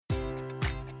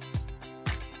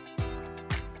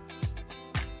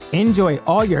Enjoy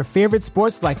all your favorite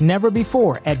sports like never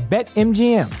before at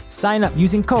BetMGM. Sign up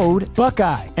using code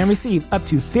Buckeye and receive up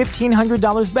to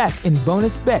 $1,500 back in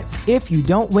bonus bets if you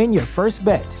don't win your first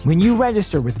bet. When you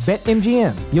register with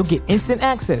BetMGM, you'll get instant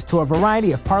access to a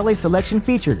variety of parlay selection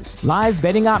features, live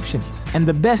betting options, and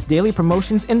the best daily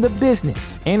promotions in the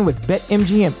business. And with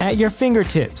BetMGM at your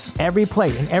fingertips, every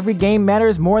play and every game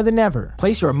matters more than ever.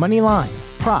 Place your money line,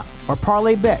 prop, or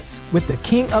parlay bets with the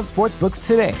king of sportsbooks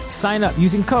today. Sign up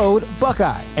using code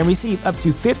Buckeye and receive up to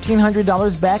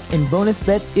 $1,500 back in bonus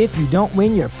bets if you don't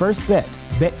win your first bet.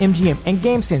 BetMGM and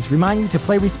GameSense remind you to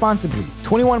play responsibly.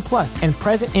 21 plus and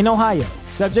present in Ohio,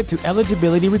 subject to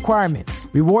eligibility requirements.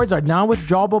 Rewards are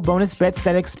non-withdrawable bonus bets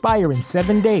that expire in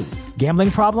 7 days. Gambling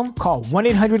problem? Call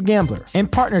 1-800-GAMBLER. In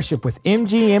partnership with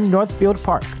MGM Northfield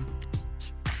Park.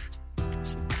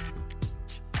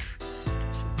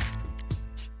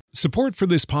 Support for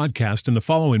this podcast and the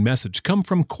following message come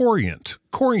from Corient.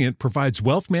 Corient provides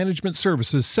wealth management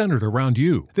services centered around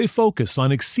you. They focus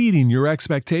on exceeding your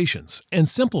expectations and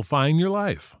simplifying your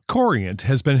life. Corient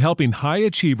has been helping high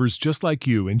achievers just like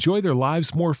you enjoy their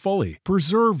lives more fully,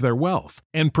 preserve their wealth,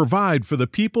 and provide for the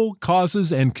people,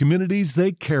 causes, and communities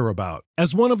they care about.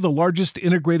 As one of the largest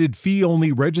integrated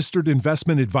fee-only registered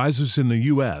investment advisors in the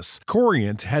U.S.,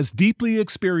 Corient has deeply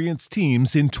experienced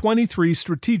teams in 23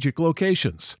 strategic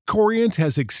locations. Corient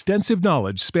has extensive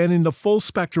knowledge spanning the full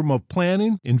spectrum of planning,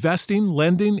 investing,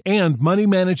 lending, and money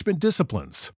management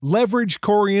disciplines. Leverage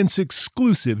Corient's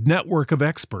exclusive network of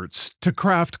experts to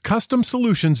craft custom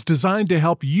solutions designed to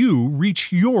help you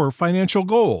reach your financial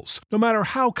goals, no matter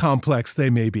how complex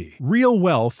they may be. Real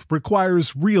wealth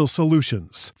requires real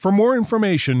solutions. For more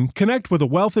information, connect with a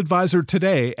wealth advisor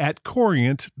today at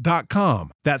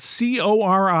Corient.com. That's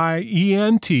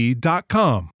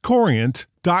Corient.com.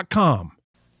 Corient.com.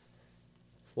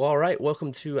 Well, all right,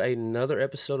 welcome to another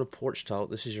episode of Porch Talk.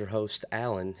 This is your host,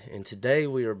 Alan, and today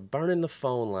we are burning the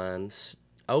phone lines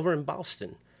over in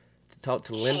Boston to talk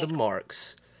to Linda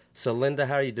Marks. So, Linda,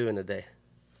 how are you doing today?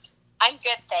 I'm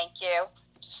good, thank you.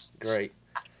 Great.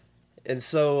 And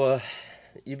so,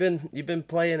 you've been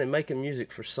playing and making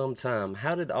music for some time.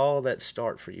 How did all that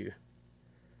start for you?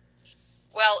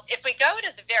 Well, if we go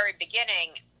to the very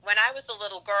beginning, when I was a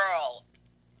little girl,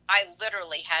 I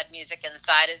literally had music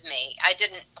inside of me. I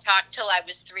didn't talk till I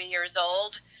was 3 years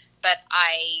old, but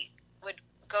I would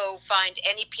go find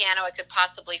any piano I could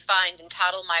possibly find and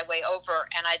toddle my way over,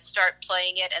 and I'd start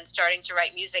playing it and starting to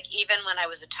write music even when I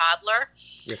was a toddler.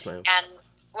 Yes, ma'am. And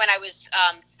when I was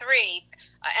 3,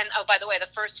 and oh, by the way, the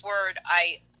first word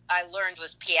I learned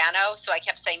was piano, so I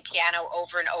kept saying piano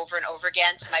over and over and over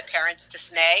again to my parents'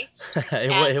 dismay.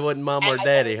 It wasn't mom or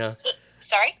daddy, huh?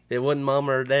 Sorry? It wasn't mom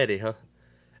or daddy, huh?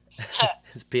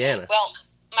 It's piano. Well,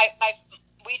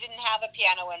 we didn't have a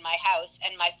piano in my house,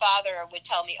 and my father would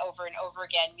tell me over and over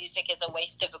again, music is a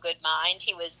waste of a good mind.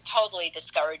 He was totally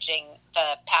discouraging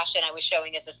the passion I was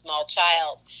showing as a small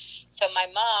child. So my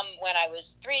mom, when I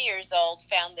was 3 years old,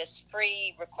 found this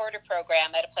free recorder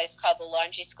program at a place called the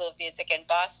Laundry School of Music in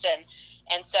Boston.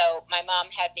 And so my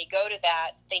mom had me go to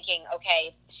that thinking,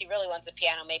 okay, she really wants a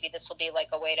piano. Maybe this will be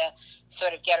like a way to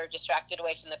sort of get her distracted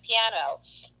away from the piano.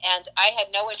 And I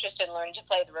had no interest in learning to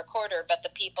play the recorder, but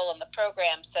the people in the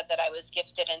program said that I was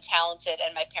gifted and talented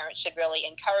and my parents should really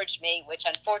encourage me, which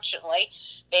unfortunately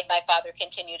made my father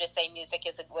continue to say music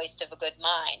is a waste of a good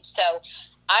mind. So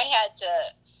I had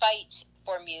to fight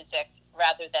for music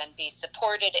rather than be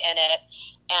supported in it.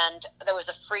 And there was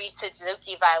a free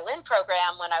Suzuki violin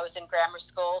program when I was in grammar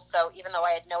school. So even though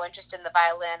I had no interest in the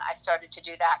violin, I started to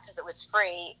do that because it was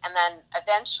free. And then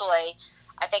eventually,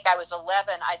 I think I was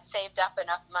 11, I'd saved up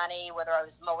enough money, whether I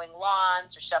was mowing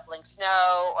lawns or shoveling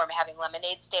snow or having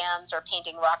lemonade stands or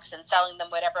painting rocks and selling them,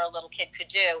 whatever a little kid could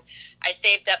do. I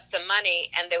saved up some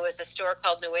money, and there was a store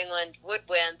called New England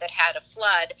Woodwind that had a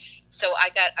flood. So I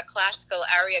got a classical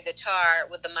aria guitar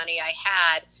with the money I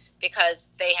had because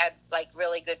they had like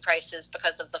really good prices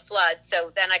because of the flood.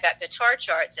 So then I got guitar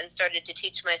charts and started to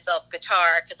teach myself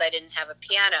guitar because I didn't have a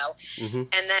piano. Mm-hmm.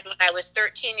 And then when I was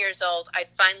 13 years old, I'd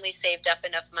finally saved up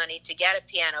enough money to get a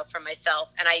piano for myself.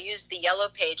 And I used the Yellow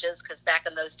Pages because back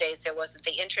in those days there wasn't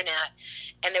the internet.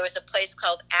 And there was a place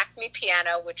called Acme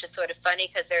Piano, which is sort of funny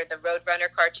because they're the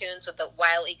Roadrunner cartoons with the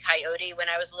Wile E. Coyote when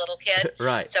I was a little kid.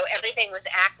 Right. So everything was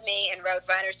Acme and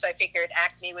Roadrunner, so I figured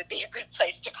Acme would be a good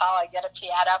place to call and get a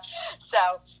piano.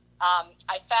 So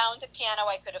I found a piano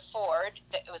I could afford.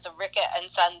 It was a Rickett and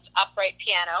Sons upright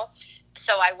piano.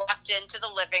 So I walked into the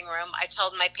living room. I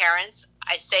told my parents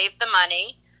I saved the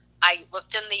money. I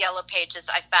looked in the Yellow Pages.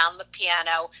 I found the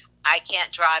piano. I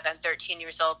can't drive. I'm 13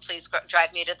 years old. Please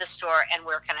drive me to the store. And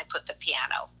where can I put the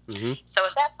piano? Mm-hmm. So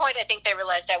at that point, I think they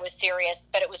realized I was serious,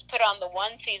 but it was put on the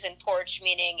one season porch,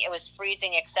 meaning it was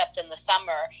freezing except in the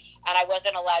summer, and I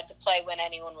wasn't allowed to play when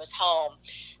anyone was home.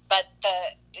 But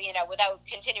without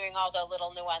continuing all the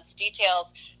little nuanced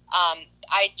details,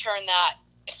 I turned that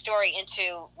story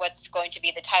into what's going to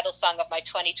be the title song of my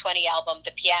 2020 album,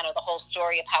 The Piano, the whole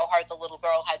story of how hard the little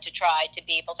girl had to try to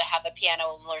be able to have a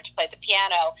piano and learn to play the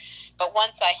piano. But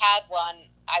once I had one,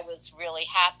 I was really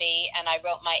happy, and I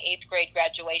wrote my 8th grade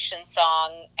graduation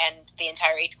song, and the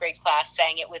entire 8th grade class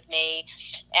sang it with me.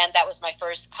 And that was my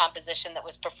first composition that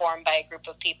was performed by a group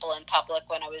of people in public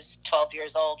when I was 12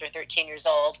 years old or 13 years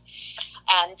old.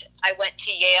 And I went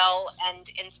to Yale, and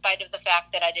in spite of the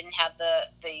fact that I didn't have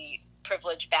the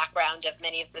privileged background of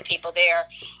many of the people there,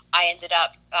 I ended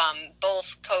up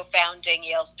both co-founding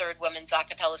Yale's third women's a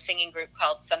cappella singing group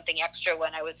called Something Extra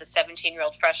when I was a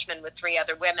 17-year-old freshman with 3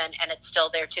 other women, and it's still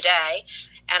there today.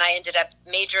 And I ended up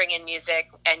majoring in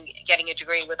music and getting a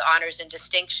degree with honors and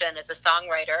distinction as a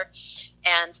songwriter,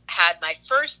 and had my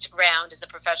first round as a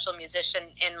professional musician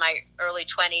in my early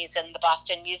 20s in the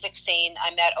Boston music scene.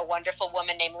 I met a wonderful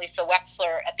woman named Lisa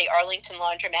Wexler at the Arlington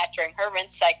Laundromat during her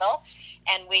rinse cycle,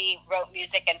 and we wrote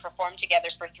music and performed together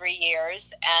for 3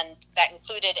 years, and that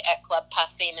included at Club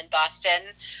Passim in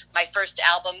Boston. My first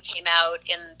album came out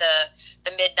in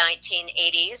the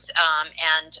mid-1980s,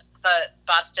 and the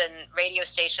Boston radio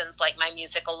stations like my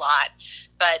music a lot,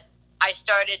 but I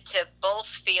started to both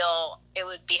feel it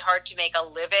would be hard to make a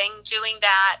living doing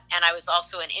that, and I was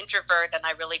also an introvert, and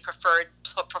I really preferred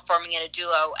performing in a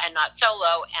duo and not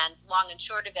solo. And long and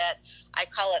short of it, I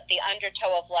call it the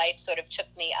undertow of life sort of took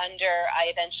me under.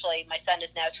 My son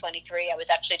is now 23. I was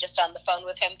actually just on the phone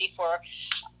with him before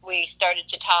we started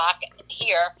to talk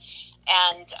here,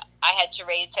 and I had to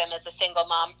raise him as a single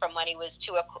mom from when he was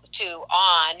two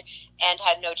on, and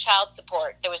had no child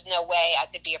support. There was no way I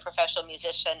could be a professional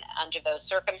musician under those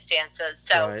circumstances.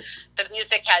 So Right. the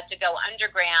music had to go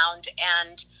underground,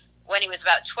 and when he was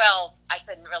about 12, I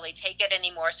couldn't really take it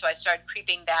anymore, so I started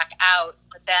creeping back out.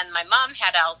 But then my mom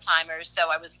had Alzheimer's, so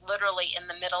I was literally in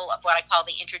the middle of what I call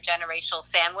the intergenerational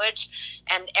sandwich,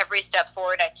 and every step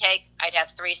forward I take, I'd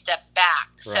have 3 steps back.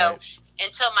 Right. So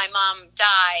until my mom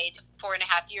died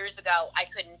 4.5 years ago, I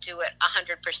couldn't do it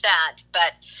 100%,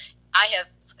 but I have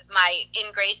my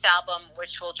In Grace album,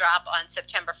 which will drop on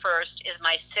September 1st, is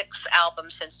my 6th album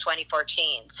since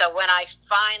 2014. So when I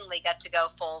finally got to go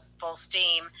full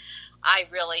steam, I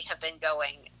really have been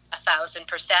going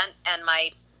 1,000%. And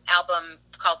my album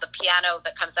called The Piano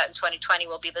that comes out in 2020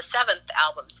 will be the 7th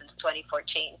album since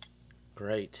 2014.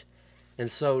 Great.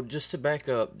 And so just to back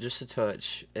up just a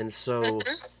touch, and so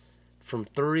from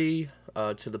 3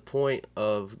 to the point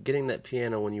of getting that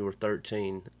piano when you were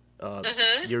 13,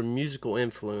 your musical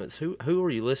influence, who were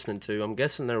you listening to? I'm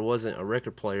guessing there wasn't a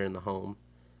record player in the home.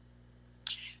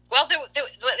 Well,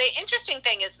 the interesting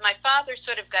thing is my father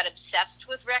sort of got obsessed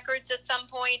with records at some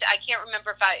point. I can't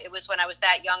remember if it was when I was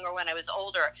that young or when I was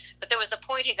older, but there was a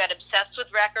point he got obsessed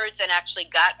with records and actually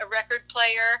got a record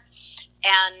player.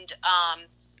 And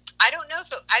I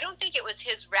don't think it was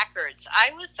his records.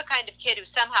 I was the kind of kid who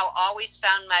somehow always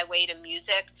found my way to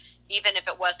music, even if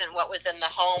it wasn't what was in the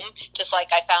home. Just like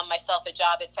I found myself a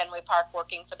job at Fenway Park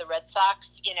working for the Red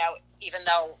Sox, even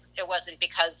though it wasn't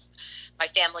because my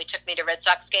family took me to Red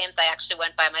Sox games. I actually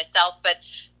went by myself. But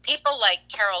people like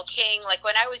Carole King, like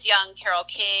when I was young, Carole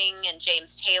King and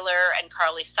James Taylor and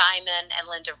Carly Simon and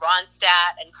Linda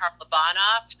Ronstadt and Carla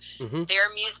Bonoff, their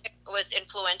music was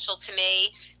influential to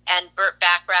me. And Burt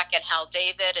Bacharach and Hal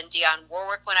David and Dionne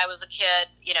Warwick when I was a kid,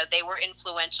 they were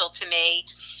influential to me.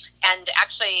 And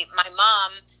actually, my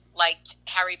mom liked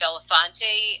Harry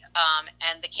Belafonte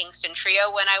and the Kingston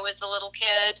Trio when I was a little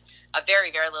kid, a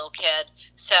very, very little kid.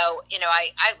 So,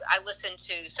 I listened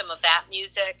to some of that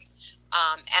music.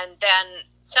 And then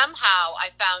somehow I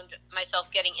found myself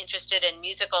getting interested in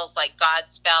musicals like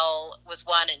Godspell was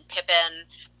one, and Pippin.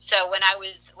 So when I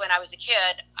was a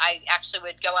kid, I actually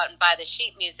would go out and buy the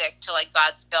sheet music to like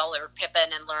Godspell or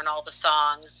Pippin and learn all the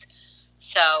songs.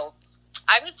 So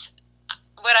I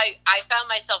found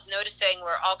myself noticing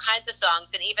were all kinds of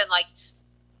songs, and even like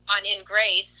on In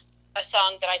Grace, a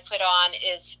song that I put on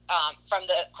is from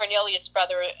the Cornelius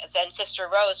Brothers and Sister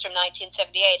Rose from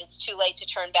 1978. It's Too Late to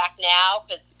Turn Back Now,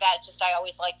 because I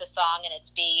always like the song and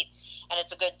its beat, and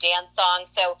it's a good dance song.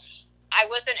 So I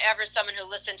wasn't ever someone who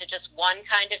listened to just one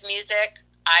kind of music.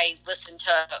 I listened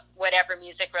to whatever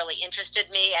music really interested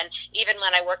me. And even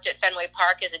when I worked at Fenway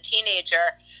Park as a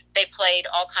teenager, they played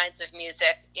all kinds of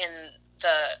music in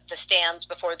the stands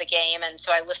before the game, and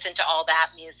so I listened to all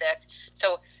that music.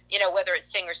 So, whether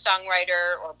it's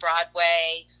singer-songwriter or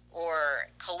Broadway or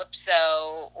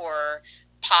calypso or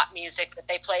pop music that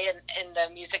they played in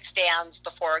the music stands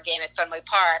before a game at Fenway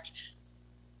Park,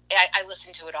 I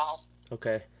listened to it all.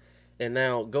 Okay. And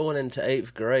now going into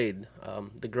 8th grade,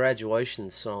 the graduation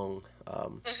song,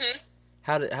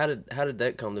 how did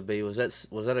that come to be? Was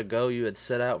that a goal you had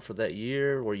set out for that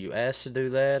year? Were you asked to do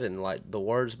that, and like the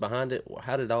words behind it?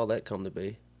 How did all that come to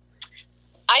be?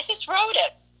 I just wrote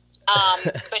it,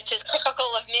 which is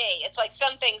typical of me. It's like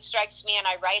something strikes me and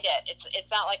I write it.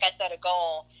 It's not like I set a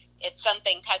goal. It's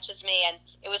something touches me, and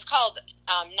it was called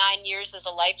 9 Years is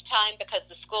a Lifetime because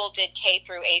the school did K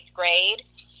through 8th grade,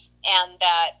 and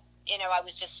that I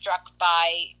was just struck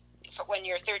by when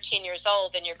you're 13 years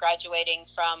old and you're graduating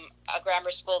from a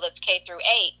grammar school that's K through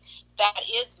 8, that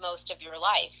is most of your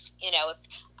life.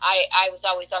 I was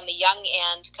always on the young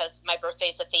end because my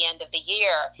birthday's at the end of the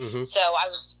year. Mm-hmm. So I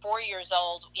was 4 years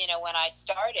old, when I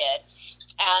started.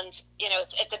 And,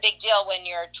 it's a big deal when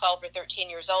you're 12 or 13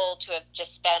 years old to have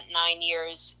just spent 9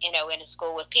 years, in a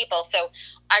school with people. So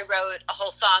I wrote a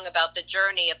whole song about the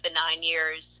journey of the 9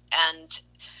 years, and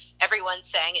everyone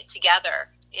sang it together,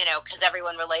 because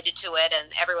everyone related to it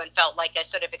and everyone felt like I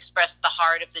sort of expressed the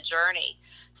heart of the journey.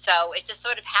 So it just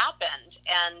sort of happened.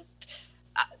 And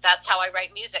that's how I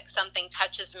write music. Something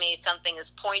touches me, something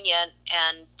is poignant,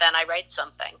 and then I write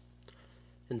something.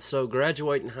 And so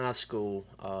graduating high school,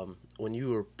 when you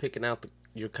were picking out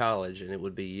your college, and it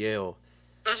would be Yale,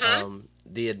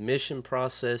 the admission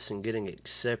process and getting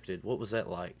accepted, what was that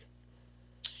like?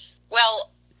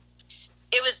 Well,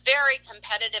 it was very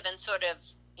competitive and sort of,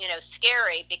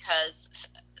 scary because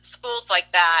schools like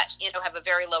that, have a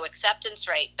very low acceptance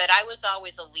rate. But I was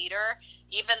always a leader.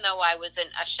 Even though I was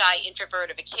a shy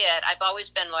introvert of a kid, I've always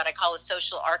been what I call a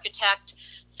social architect.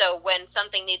 So when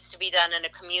something needs to be done in a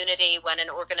community, when an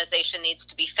organization needs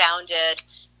to be founded,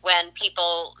 when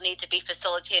people need to be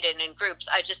facilitated in groups,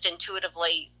 I just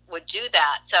intuitively would do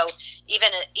that. So even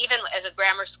as a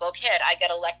grammar school kid, I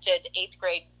got elected 8th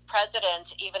grade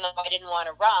president, even though I didn't want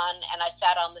to run, and I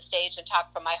sat on the stage and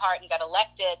talked from my heart and got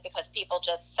elected because people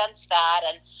just sensed that.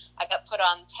 And I got put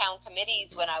on town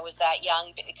committees when I was that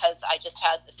young because I just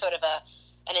had sort of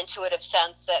an intuitive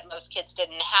sense that most kids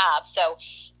didn't have. So,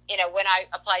 when I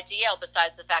applied to Yale,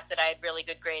 besides the fact that I had really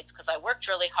good grades because I worked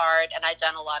really hard and I'd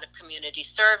done a lot of community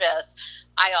service,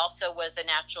 I also was a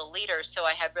natural leader. So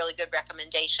I had really good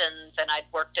recommendations, and I'd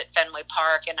worked at Fenway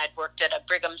Park and I'd worked at a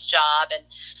Brigham's job. And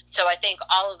so I think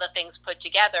all of the things put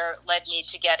together led me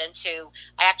to get into,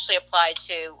 I actually applied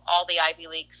to all the Ivy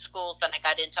League schools and I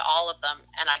got into all of them,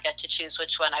 and I got to choose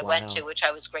which one I went to, which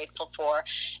I was grateful for.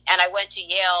 And I went to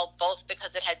Yale both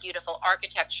because it had beautiful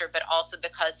architecture, but also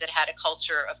because it had a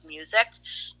culture of music.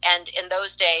 And in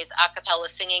those days, a cappella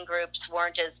singing groups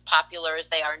weren't as popular as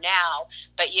they are now,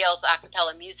 but Yale's a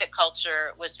cappella music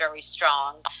culture was very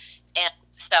strong. And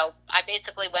so I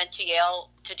basically went to Yale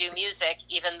to do music,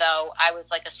 even though I was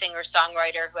like a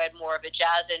singer-songwriter who had more of a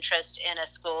jazz interest in a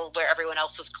school where everyone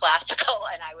else was classical,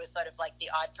 and I was sort of like the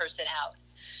odd person out.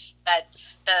 But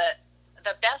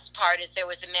the best part is there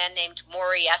was a man named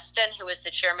Maury Eston who was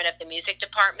the chairman of the music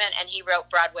department, and he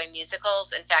wrote Broadway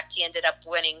musicals. In fact, he ended up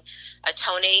winning a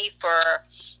Tony for,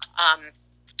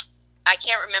 I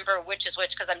can't remember which is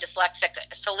which because I'm dyslexic.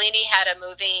 Fellini had a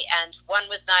movie, and one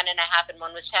was 9.5 and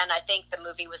one was 10. I think the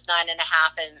movie was 9.5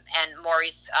 and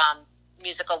Maury's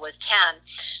musical was 10,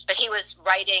 but he was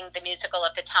writing the musical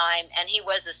at the time, and he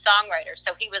was a songwriter,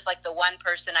 so he was like the one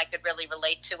person I could really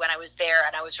relate to when I was there,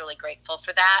 and I was really grateful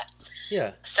for that.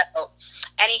 Yeah. So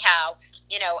anyhow,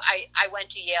 I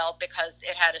went to Yale because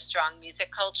it had a strong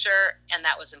music culture, and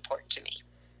that was important to me.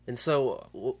 And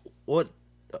so what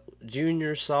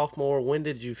junior, sophomore, when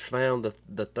did you found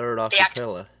the third a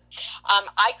cappella?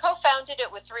 I co-founded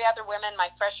it with 3 other women my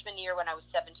freshman year when I was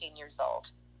 17 years old.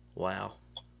 Wow.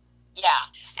 Yeah,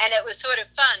 and it was sort of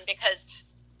fun because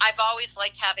I've always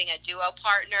liked having a duo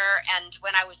partner, and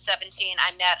when I was 17,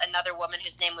 I met another woman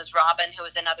whose name was Robin, who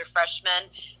was another freshman,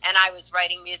 and I was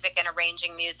writing music and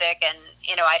arranging music, and,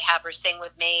 I'd have her sing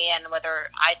with me, and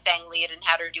whether I sang lead and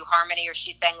had her do harmony, or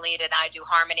she sang lead and I do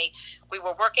harmony, we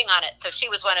were working on it. So she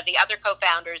was one of the other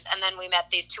co-founders, and then we met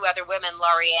these 2 other women,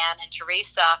 Laurie Ann and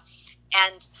Teresa,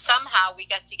 and somehow we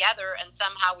got together, and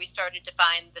somehow we started to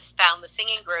found the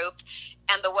singing group.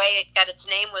 And the way it got its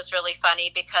name was really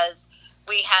funny because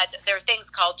there are things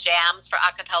called jams for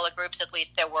a cappella groups, at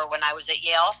least there were when I was at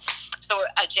Yale. So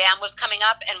a jam was coming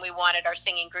up, and we wanted our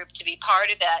singing group to be part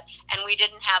of it, and we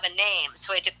didn't have a name.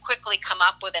 So we had to quickly come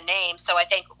up with a name. So I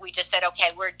think we just said,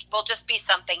 okay, we'll just be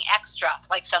something extra,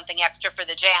 like something extra for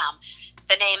the jam.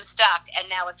 the name stuck, and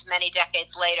now it's many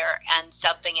decades later, and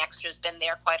Something Extra's been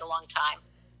there quite a long time.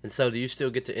 And so do you still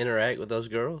get to interact with those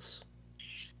girls?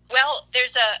 Well,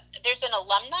 there's an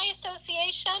alumni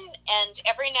association, and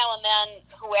every now and then,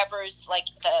 whoever's like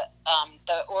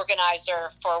the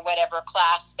organizer for whatever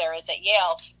class there is at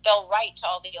Yale, they'll write to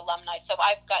all the alumni. So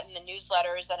I've gotten the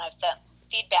newsletters, and I've sent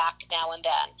feedback now and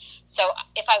then. So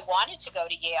if I wanted to go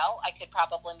to Yale, I could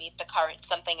probably meet the current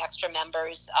Something Extra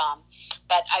members,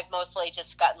 but I've mostly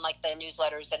just gotten like the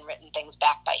newsletters and written things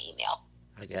back by email.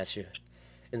 I got you.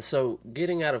 And so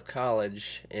getting out of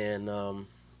college and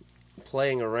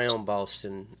playing around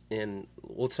Boston, and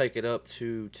we'll take it up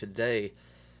to today.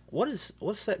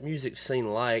 What's that music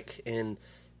scene like? And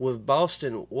with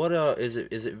Boston, what is it?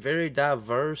 Is it very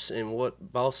diverse in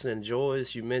what Boston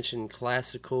enjoys? You mentioned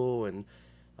classical and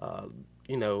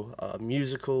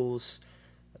musicals,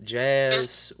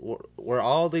 jazz. Were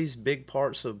all these big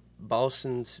parts of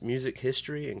Boston's music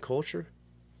history and culture?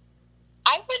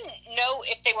 I wouldn't know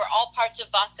if they were all parts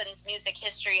of Boston's music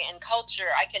history and culture.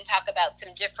 I can talk about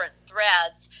some different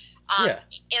threads.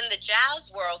 In the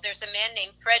jazz world, there's a man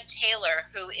named Fred Taylor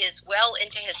who is well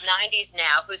into his 90s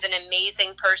now, who's an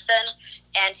amazing person,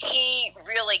 and he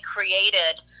really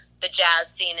created the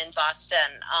jazz scene in Boston.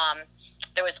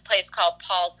 There was a place called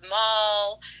Paul's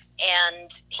Mall,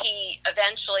 and he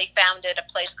eventually founded a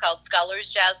place called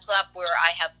Scullers Jazz Club, where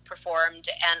I have performed.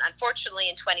 And unfortunately,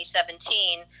 in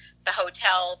 2017, the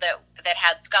hotel that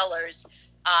had Scullers,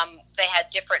 they had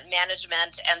different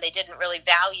management, and they didn't really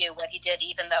value what he did,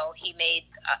 even though he made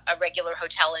a regular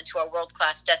hotel into a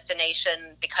world-class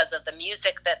destination because of the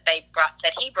music that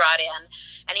he brought in.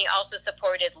 And he also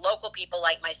supported local people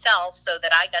like myself, so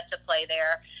that I got to play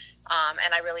there,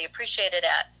 and I really appreciated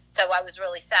it. So I was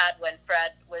really sad when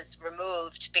Fred was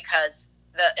removed, because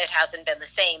it hasn't been the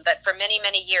same. But for many,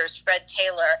 many years, Fred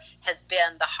Taylor has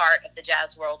been the heart of the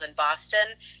jazz world in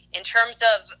Boston. In terms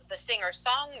of the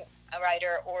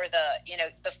singer-songwriter or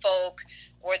the folk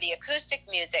or the acoustic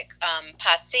music,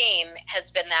 Passim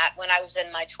has been that. When I was in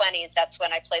my 20s, that's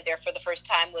when I played there for the first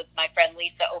time with my friend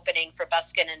Lisa, opening for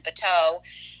Buskin and Bateau,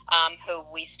 who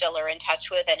we still are in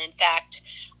touch with. And in fact,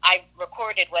 I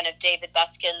recorded one of David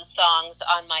Buskin's songs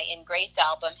on my In Grace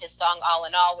album, his song All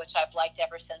in All, which I've liked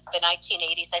ever since the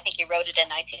 1980s. I think he wrote it in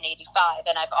 1985,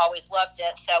 and I've always loved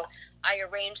it. So I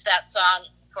arranged that song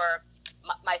for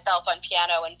myself on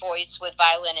piano and voice with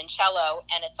violin and cello,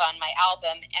 and it's on my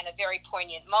album. And a very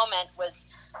poignant moment was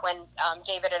when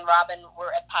David and Robin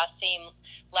were at Passim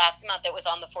last month. It was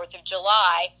on the 4th of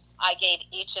July. I gave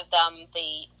each of them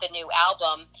the new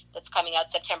album that's coming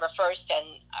out September 1st, and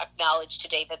acknowledged to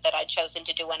David that I'd chosen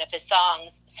to do one of his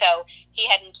songs. So he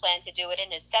hadn't planned to do it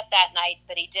in his set that night,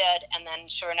 but he did. And then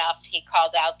sure enough, he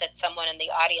called out that someone in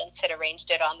the audience had arranged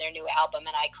it on their new album,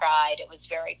 and I cried. It was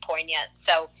very poignant.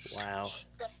 So wow.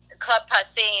 Club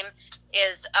Passim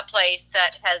is a place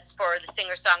that has, for the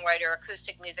singer-songwriter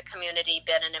acoustic music community,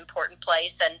 been an important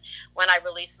place. And when I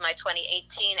released my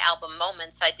 2018 album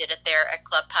Moments, I did it there at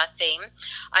Club Passim.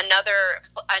 Another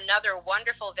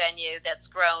wonderful venue that's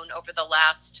grown over the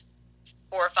last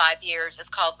 4 or 5 years is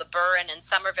called the Burren in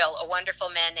Somerville. A wonderful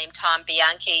man named Tom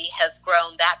Bianchi has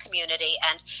grown that community,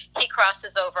 and he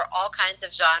crosses over all kinds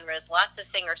of genres, lots of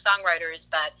singer-songwriters,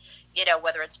 but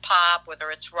whether it's pop, whether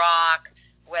it's rock,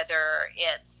 whether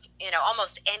it's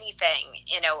almost anything,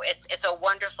 it's a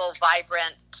wonderful,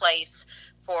 vibrant place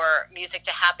for music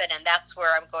to happen. And that's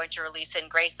where I'm going to release In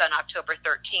Grace on October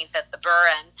 13th at the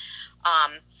Burren.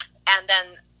 And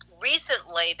then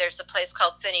recently there's a place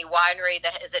called City Winery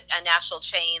that is a national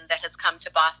chain that has come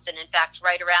to Boston. In fact,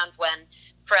 right around when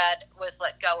Fred was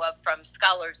let go of from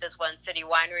Scullers is when City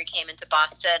Winery came into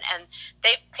Boston, and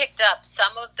they've picked up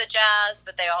some of the jazz,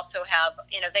 but they also have,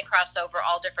 they cross over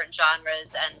all different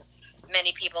genres, and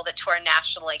many people that tour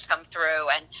nationally come through.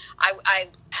 And I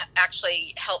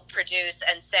actually helped produce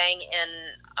and sang in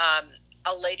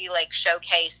a Lady Lake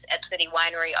showcase at City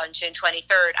Winery on June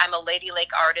 23rd. I'm a Lady Lake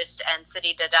artist, and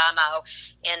City D'Adamo,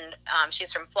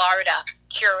 she's from Florida,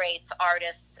 curates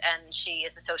artists, and she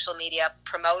is a social media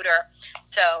promoter.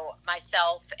 So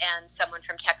myself and someone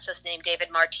from Texas named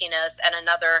David Martinez and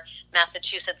another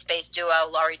Massachusetts-based duo,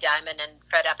 Laurie Diamond and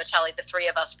Fred Apatelli, the three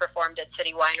of us performed at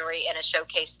City Winery in a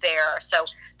showcase there. So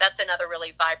that's another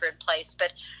really vibrant place.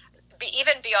 But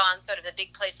even beyond sort of the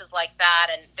big places like that,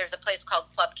 and there's a place called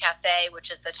Club Cafe,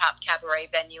 which is the top cabaret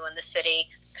venue in the city.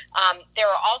 There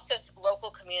are also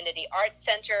local community art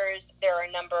centers. There are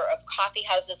a number of coffee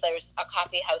houses. There's a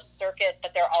coffee house circuit,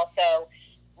 but there are also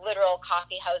literal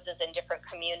coffee houses in different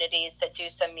communities that do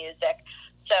some music.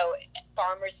 So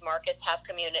farmers markets have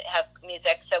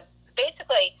music. So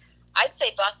basically, I'd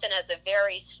say Boston has a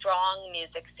very strong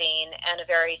music scene and a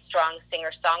very strong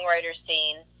singer-songwriter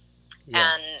scene.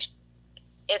 Yeah. And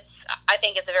I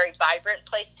think it's a very vibrant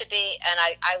place to be, and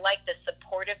I like the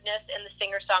supportiveness in the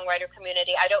singer-songwriter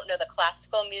community. I don't know the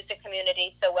classical music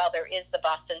community so well. There is the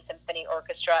Boston Symphony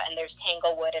Orchestra, and there's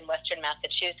Tanglewood in Western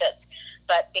Massachusetts.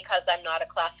 But because I'm not a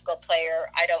classical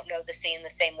player, I don't know the scene the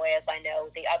same way as I know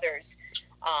the others.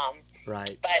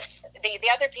 Right. But the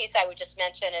other piece I would just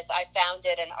mention is I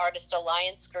founded an Artist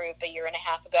Alliance group a year and a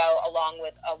half ago, along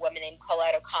with a woman named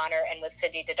Colette O'Connor and with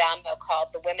Cindy D'Adamo, called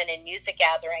the Women in Music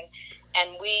Gathering.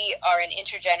 And we are an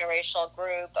intergenerational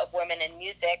group of women in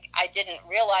music. I didn't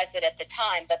realize it at the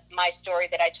time, but my story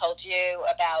that I told you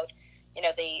about, you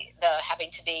know, the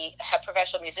having to be a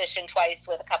professional musician twice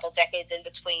with a couple decades in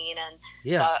between, and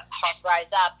hard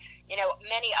rise up. You know,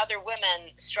 many other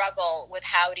women struggle with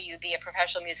how do you be a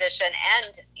professional musician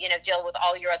and, you know, deal with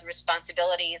all your other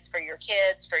responsibilities for your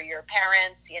kids, for your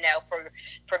parents, you know,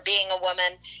 for being a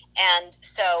woman. And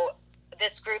so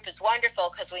this group is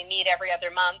wonderful because we meet every other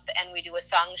month and we do a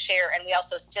song share, and we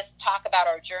also just talk about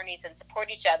our journeys and support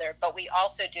each other. But we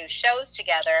also do shows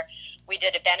together. We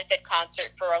did a benefit concert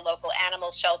for a local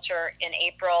animal shelter in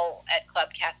April at Club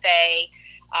Cafe.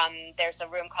 There's a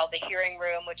room called the Hearing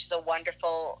Room, which is a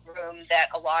wonderful room that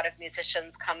a lot of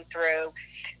musicians come through.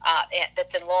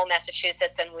 That's in Lowell,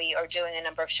 Massachusetts, and we are doing a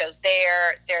number of shows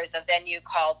there. There's a venue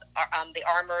called the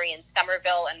Armory in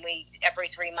Somerville, and every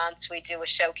 3 months we do a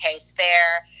showcase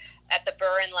there. At the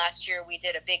Burren last year, we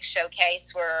did a big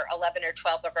showcase where 11 or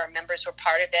 12 of our members were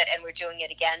part of it, and we're doing it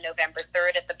again November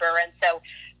 3rd at the Burren. So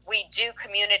we do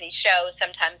community shows,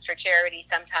 sometimes for charity,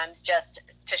 sometimes just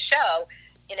to show,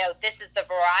 you know, this is the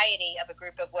variety of a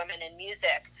group of women in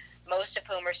music, most of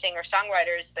whom are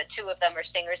singer-songwriters, but 2 of them are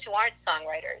singers who aren't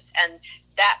songwriters. And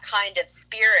that kind of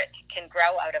spirit can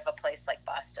grow out of a place like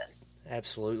Boston.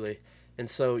 Absolutely. And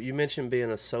so you mentioned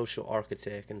being a social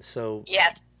architect, and so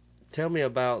yes. Tell me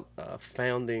about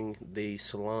founding the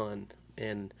salon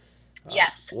and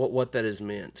yes. what that has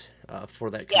meant for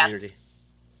that community.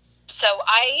 So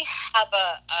I have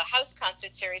a house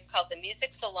concert series called The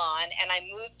Music Salon, and I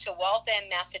moved to Waltham,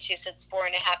 Massachusetts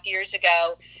 4.5 years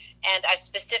ago, and I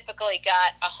specifically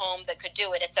got a home that could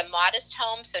do it. It's a modest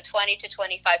home, so 20 to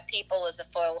 25 people is a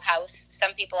full house.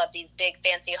 Some people have these big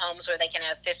fancy homes where they can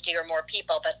have 50 or more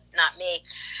people, but not me.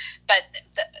 But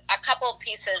a couple of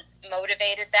pieces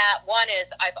motivated that. One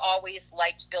is I've always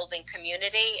liked building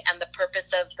community, and the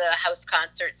purpose of the house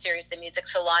concert series, The Music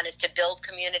Salon, is to build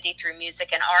community through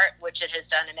music and art, which it has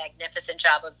done a magnificent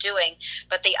job of doing.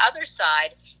 But the other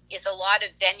side is a lot of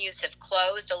venues have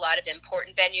closed, a lot of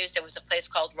important venues. There was a place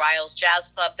called Riles Jazz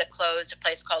Club that closed, a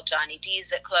place called Johnny D's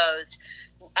that closed.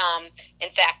 In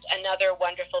fact, another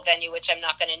wonderful venue, which I'm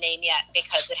not going to name yet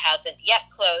because it hasn't yet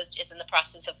closed, is in the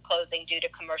process of closing due to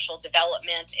commercial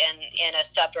development in a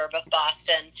suburb of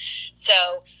Boston.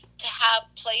 So to have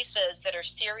places that are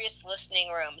serious listening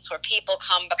rooms where people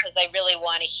come because they really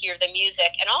want to hear the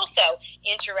music and also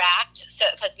interact, so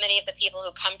because many of the people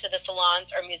who come to the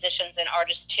salons are musicians and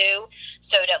artists too,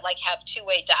 so to like have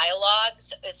two-way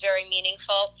dialogues is very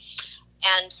meaningful.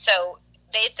 And so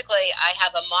basically I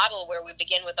have a model where we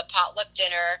begin with a potluck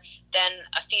dinner, then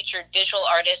a featured visual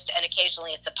artist, and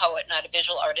occasionally it's a poet, not a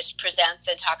visual artist, presents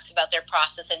and talks about their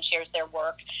process and shares their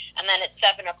work. And then at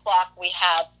 7 o'clock we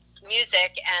have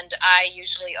music, and I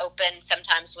usually open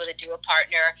sometimes with a duo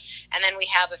partner, and then we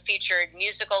have a featured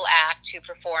musical act who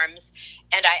performs,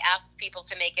 and I ask people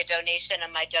to make a donation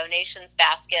in my donations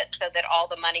basket so that all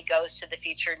the money goes to the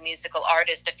featured musical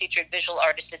artist. A featured visual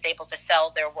artist is able to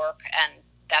sell their work, and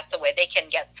that's the way they can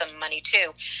get some money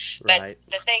too. Right.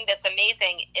 But the thing that's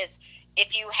amazing is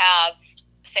if you have,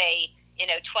 say,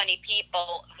 20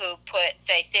 people who put,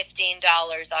 say, $15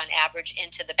 on average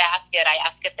into the basket, I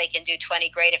ask if they can do 20,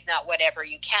 great. If not, whatever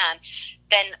you can.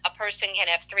 Then a person can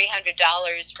have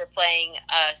 $300 for playing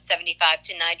a 75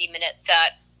 to 90-minute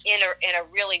set in a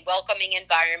really welcoming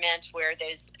environment where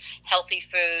there's healthy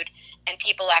food and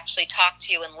people actually talk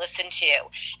to you and listen to you.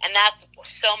 And that's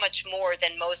so much more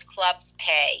than most clubs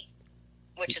pay,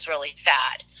 which is really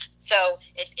sad. So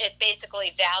it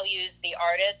basically values the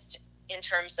artist in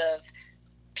terms of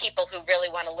people who really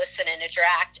want to listen and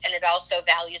interact, and it also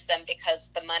values them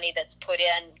because the money that's put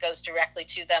in goes directly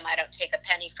to them. I don't take a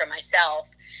penny for myself,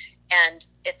 and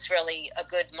it's really a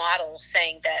good model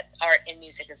saying that art and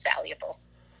music is valuable.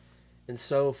 And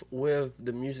so with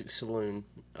the Music Saloon,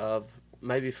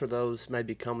 maybe for those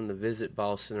maybe coming to visit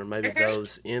Boston or maybe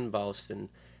those in Boston,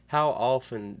 how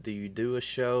often do you do a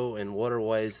show and what are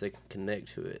ways they can connect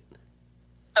to it?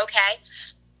 Okay.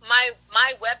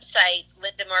 my website,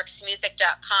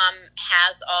 lindamarksmusic.com,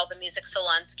 has all the music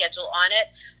salon schedule on it.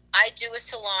 I do a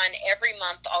salon every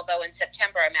month, although in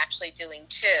September I'm actually doing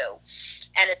 2.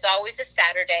 And it's always a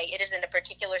Saturday. It isn't a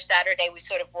particular Saturday. We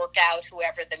sort of work out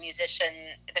whoever the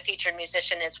featured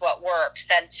musician is, what works.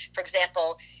 And, for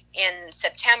example, in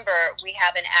September, we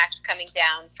have an act coming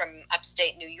down from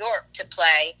upstate New York to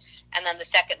play. And then the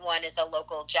second one is a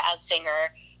local jazz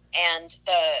singer. And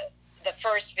the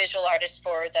first visual artist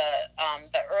for the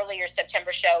earlier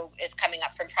September show is coming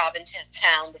up from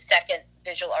Provincetown. The second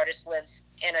visual artist lives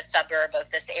in a suburb of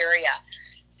this area.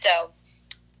 So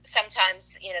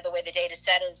sometimes, the way the date is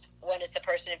set is when is the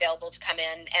person available to come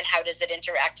in and how does it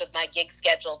interact with my gig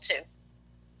schedule too.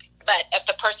 But if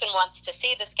the person wants to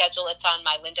see the schedule, it's on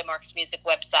my Linda Marks Music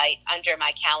website under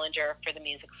my calendar for the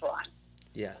music salon.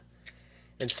 Yeah.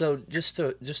 And so just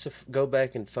to go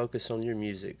back and focus on your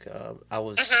music, I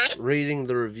was reading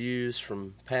the reviews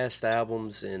from past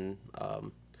albums, and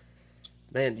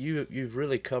man, you've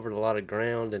really covered a lot of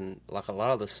ground, and like a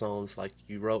lot of the songs, like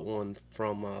you wrote one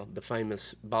from the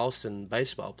famous Boston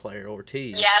baseball player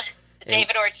Ortiz. Yes,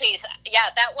 David Ortiz. Yeah,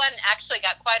 that one actually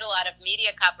got quite a lot of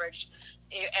media coverage,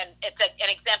 and it's an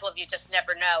example of you just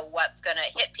never know what's going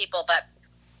to hit people, but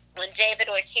when David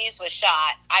Ortiz was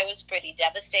shot, I was pretty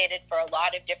devastated for a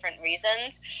lot of different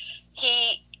reasons.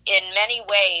 He, in many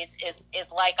ways,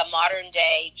 is like a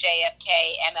modern-day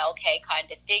JFK, MLK kind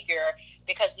of figure,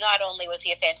 because not only was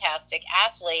he a fantastic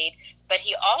athlete, but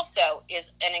he also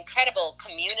is an incredible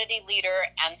community leader,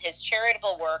 and his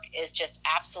charitable work is just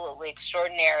absolutely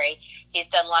extraordinary. He's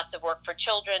done lots of work for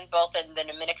children, both in the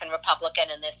Dominican Republic and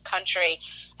in this country,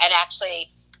 and actually,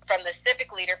 from the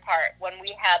civic leader part, when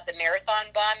we had the marathon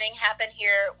bombing happen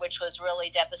here, which was really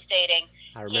devastating,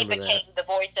 he became the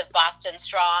voice of Boston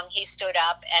Strong. He stood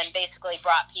up and basically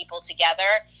brought people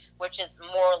together, which is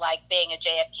more like being a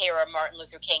JFK or a Martin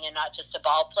Luther King and not just a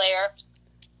ball player.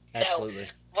 Absolutely.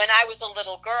 So when I was a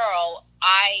little girl,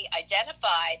 I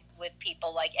identified with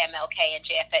people like MLK and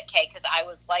JFK because I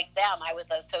was like them. I was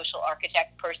a social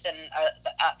architect person,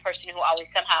 a person who always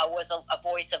somehow was a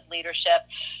voice of leadership.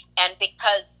 And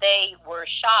because they were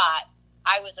shot,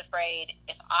 I was afraid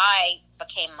if I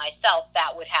became myself,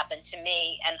 that would happen to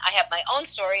me. And I have my own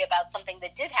story about something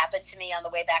that did happen to me on the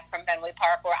way back from Fenway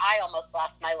Park where I almost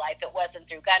lost my life. It wasn't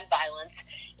through gun violence.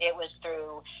 It was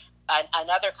through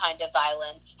another kind of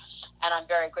violence, and I'm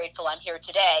very grateful I'm here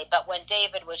today. But when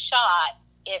David was shot,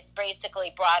 it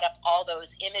basically brought up all those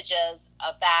images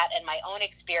of that and my own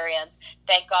experience.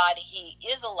 Thank God he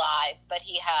is alive, but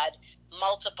he had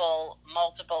multiple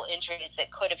injuries that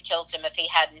could have killed him if he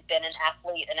hadn't been an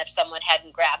athlete and if someone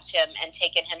hadn't grabbed him and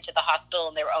taken him to the hospital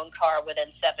in their own car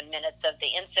within 7 minutes of the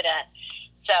incident.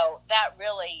 So that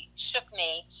really shook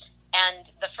me.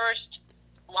 And the first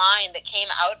line that came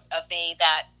out of me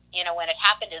that, when it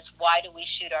happened is, why do we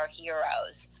shoot our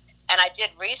heroes? And I did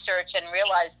research and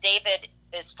realized David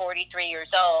is 43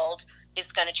 years old.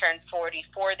 He's going to turn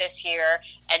 44 this year.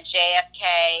 And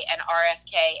JFK and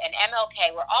RFK and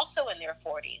MLK were also in their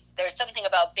 40s. There's something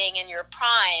about being in your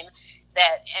prime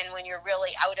and when you're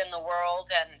really out in the world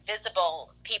and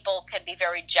visible, people can be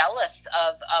very jealous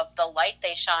of the light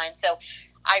they shine. So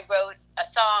I wrote a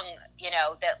song,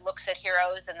 that looks at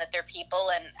heroes and that they're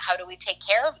people and how do we take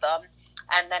care of them?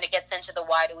 And then it gets into the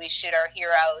why do we shoot our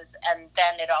heroes? And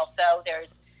then it also,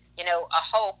 there's, a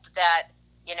hope that,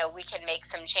 we can make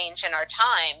some change in our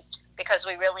time because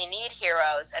we really need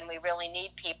heroes and we really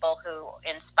need people who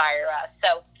inspire us.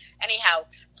 So anyhow,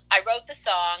 I wrote the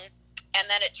song, and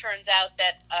then it turns out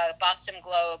that a Boston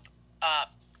Globe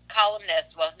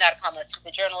columnist, well, not a columnist,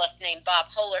 the journalist named Bob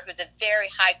Holler, who's a very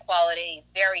high quality,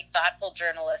 very thoughtful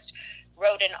journalist,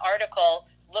 wrote an article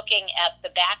looking at the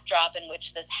backdrop in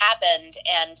which this happened,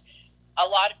 and a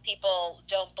lot of people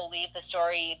don't believe the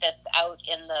story that's out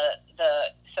in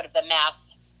the sort of the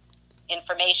mass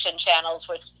information channels,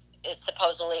 which is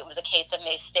supposedly it was a case of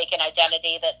mistaken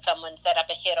identity, that someone set up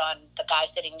a hit on the guy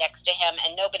sitting next to him,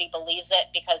 and nobody believes it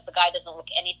because the guy doesn't look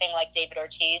anything like David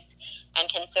Ortiz,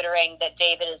 and considering that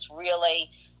David is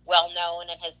really well known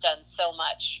and has done so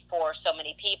much for so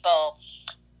many people,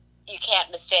 you can't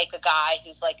mistake a guy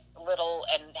who's like little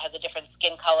and has a different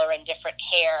skin color and different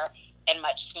hair and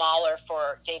much smaller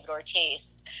for David Ortiz.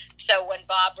 So when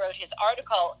Bob wrote his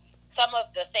article, some of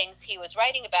the things he was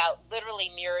writing about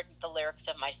literally mirrored the lyrics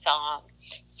of my song.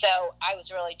 So I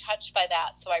was really touched by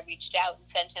that. So I reached out and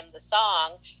sent him the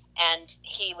song, and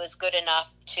he was good enough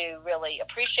to really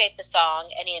appreciate the song,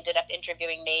 and he ended up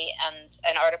interviewing me, and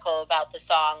an article about the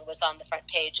song was on the front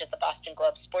page of the Boston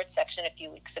Globe sports section a few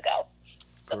weeks ago.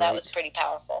 So that was pretty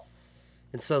powerful.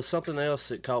 And so something else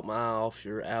that caught my eye off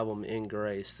your album, In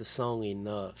Grace, the song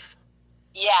Enough.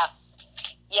 Yes,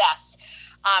 yes.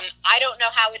 I don't know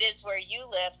how it is where you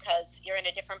live because you're in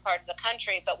a different part of the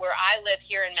country, but where I live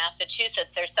here in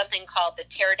Massachusetts, there's something called the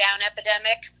teardown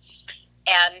epidemic.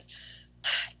 And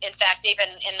in fact, even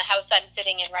in the house I'm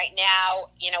sitting in right now,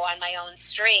 on my own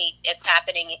street, it's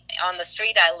happening on the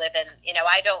street I live in.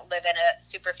 I don't live in a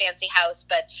super fancy house,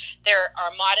 but there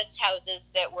are modest houses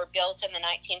that were built in the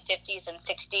 1950s and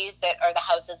 60s that are the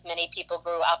houses many people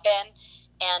grew up in.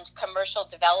 And commercial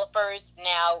developers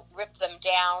now rip them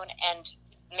down and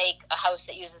make a house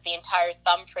that uses the entire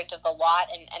thumbprint of the lot,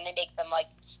 and they make them like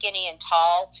skinny and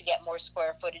tall to get more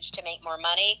square footage to make more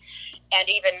money. And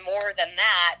even more than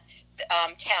that,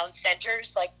 town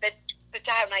centers, like the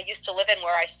town I used to live in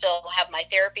where I still have my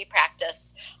therapy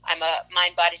practice, I'm a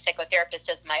mind-body psychotherapist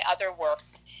as my other work,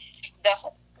 the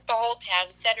whole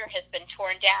town center has been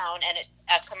torn down, and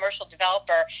a commercial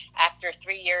developer, after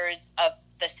 3 years of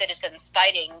the citizens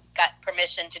fighting, got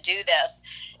permission to do this.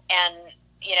 And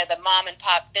the mom and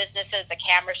pop businesses, a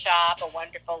camera shop, a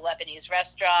wonderful Lebanese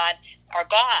restaurant are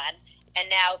gone. And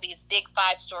now these big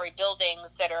 5-story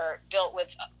buildings that are built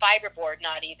with fiberboard,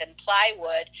 not even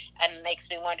plywood, and makes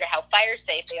me wonder how fire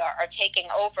safe they are taking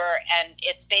over. And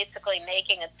it's basically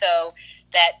making it so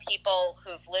that people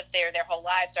who've lived there their whole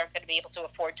lives aren't going to be able to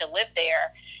afford to live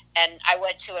there. And I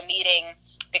went to a meeting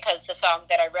because the song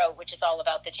that I wrote, which is all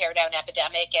about the teardown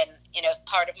epidemic, and,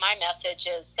 part of my message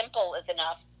is simple is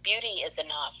enough. Beauty is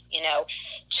enough.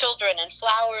 Children and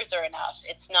flowers are enough.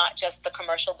 It's not just the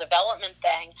commercial development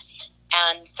thing.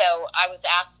 And so I was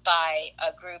asked by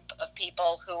a group of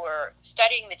people who were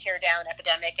studying the teardown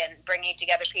epidemic and bringing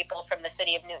together people from the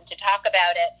city of Newton to talk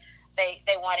about it.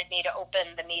 They wanted me to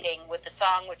open the meeting with the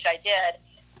song, which I did.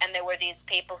 And there were these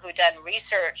people who'd done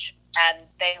research, and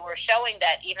they were showing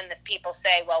that even the people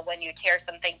say, well, when you tear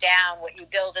something down, what you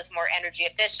build is more energy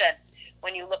efficient.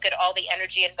 When you look at all the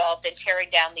energy involved in tearing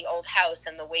down the old house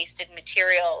and the wasted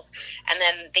materials, and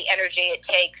then the energy it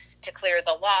takes to clear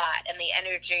the lot, and the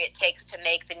energy it takes to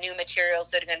make the new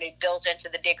materials that are going to be built into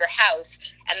the bigger house,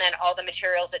 and then all the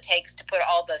materials it takes to put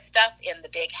all the stuff in the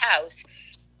big house,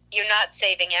 you're not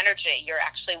saving energy. You're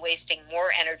actually wasting more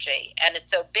energy. And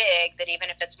it's so big that even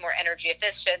if it's more energy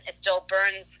efficient, it still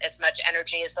burns as much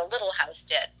energy as the little house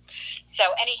did. So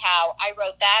anyhow, I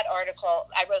wrote that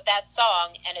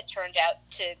song, and it turned out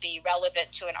to be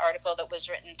relevant to an article that was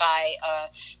written by a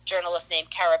journalist named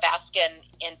Kara Baskin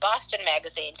in Boston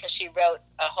Magazine, because she wrote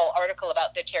a whole article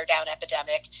about the teardown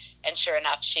epidemic, and sure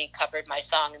enough, she covered my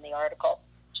song in the article.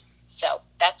 So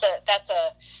that's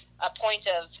a point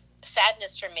of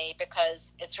sadness for me,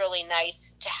 because it's really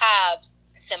nice to have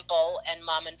simple and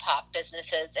mom and pop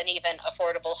businesses and even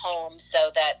affordable homes,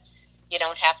 so that you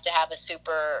don't have to have a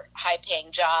super high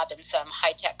paying job in some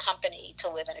high tech company to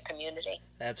live in a community.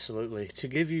 Absolutely. To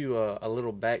give you a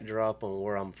little backdrop on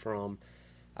where I'm from,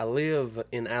 I live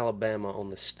in Alabama on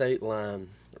the state line,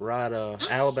 right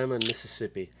Alabama and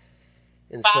Mississippi.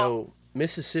 And Wow. So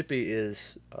Mississippi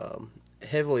is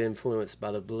heavily influenced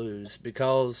by the blues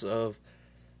because of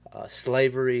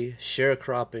slavery,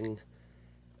 sharecropping,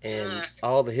 and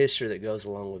all the history that goes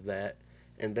along with that.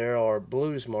 And there are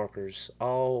blues markers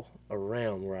all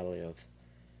around where I live.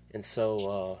 And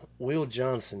so Will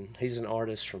Johnson, he's an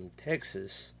artist from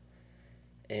Texas,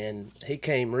 and he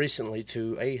came recently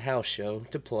to a house show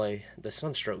to play the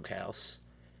Sunstroke House,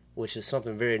 which is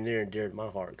something very near and dear to my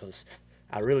heart, because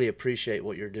I really appreciate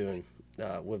what you're doing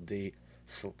with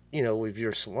with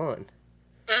your salon.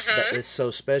 That is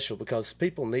so special, because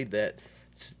people need that,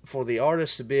 for the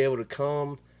artists to be able to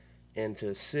come and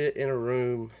to sit in a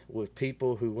room with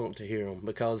people who want to hear them.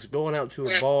 Because going out to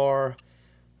a bar,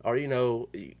 or you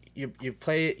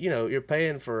pay, you're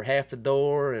paying for half the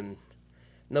door, and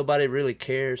nobody really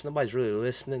cares. Nobody's really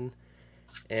listening,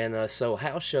 and so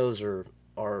house shows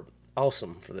are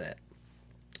awesome for that.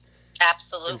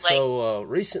 Absolutely. And so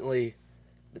recently,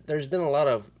 there's been a lot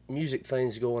of music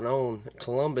things going on.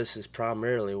 Columbus is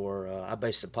primarily where I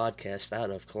base the podcast out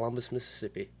of, Columbus,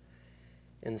 Mississippi.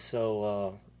 And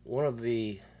so one of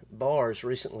the bars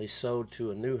recently sold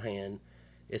to a new hand.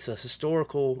 It's a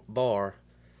historical bar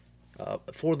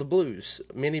for the blues.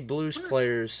 Many blues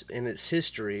players in its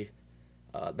history,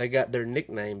 they got their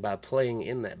nickname by playing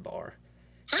in that bar.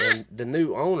 And the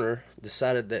new owner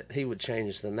decided that he would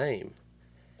change the name.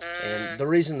 And the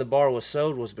reason the bar was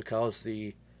sold was because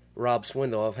Rob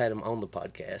Swindle, I've had him on the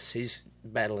podcast, he's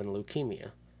battling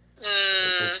leukemia.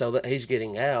 And so that he's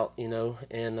getting out,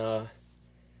 and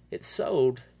it's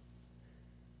sold.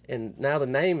 And now the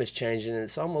name is changing, and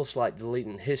it's almost like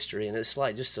deleting history, and it's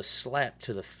like just a slap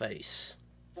to the face.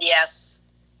 Yes.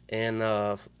 And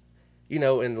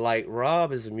and like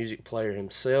Rob is a music player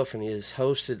himself, and he has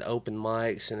hosted open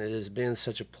mics, and it has been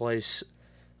such a place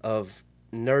of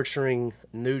nurturing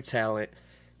new talent.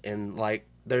 And like,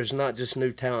 there's not just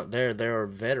new talent there are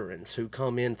veterans who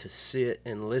come in to sit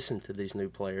and listen to these new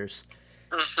players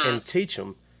and teach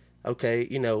them, okay,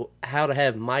 how to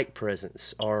have mic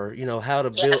presence, or how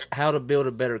to build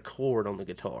a better chord on the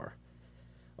guitar,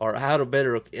 or how to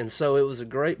better. And so it was a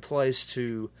great place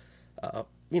to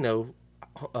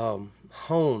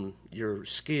hone your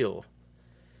skill.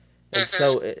 And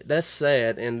so that's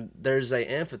sad. And there's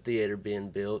a amphitheater being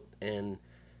built, and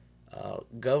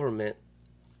government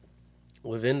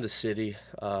within the city,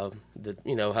 how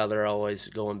they're always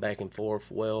going back and forth.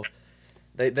 Well,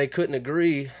 they couldn't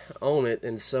agree on it,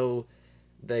 and so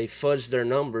they fudged their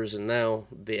numbers, and now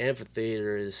the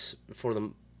amphitheater is, for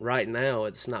them right now,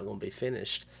 it's not going to be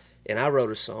finished. And I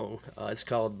wrote a song. It's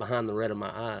called "Behind the Red of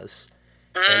My Eyes."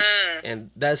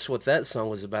 And that's what that song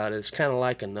was about. It's kind of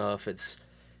like Enough.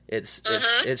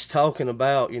 It's talking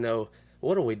about,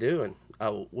 what are we doing?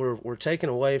 We're taking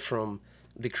away from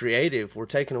the creative. We're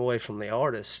taking away from the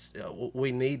artist.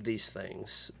 We need these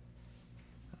things.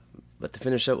 But to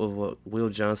finish up with what Will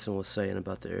Johnson was saying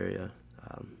about the area,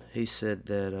 he said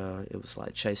that it was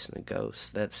like chasing a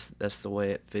ghost. That's the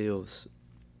way it feels,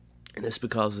 and it's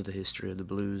because of the history of the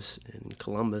blues in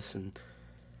Columbus. And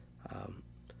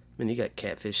you got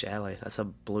Catfish Alley. That's a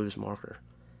blues marker.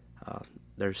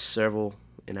 There's several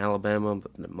in Alabama,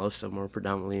 but most of them are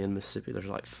predominantly in Mississippi. There's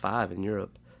like 5 in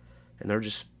Europe, and they're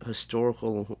just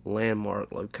historical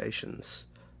landmark locations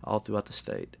all throughout the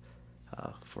state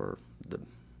for the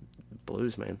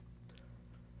blues, man.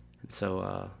 And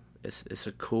so it's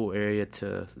a cool area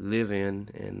to live in,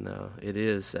 and it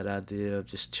is that idea of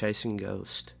just chasing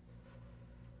ghosts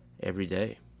every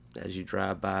day. As you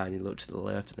drive by and you look to the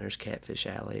left and there's Catfish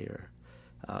Alley or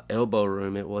Elbow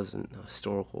Room. It wasn't a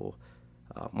historical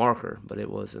marker, but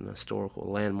it was an historical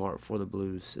landmark for the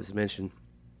blues. As mentioned,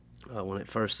 when it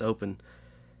first opened,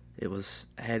 it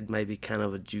had maybe kind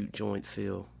of a juke joint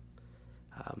feel.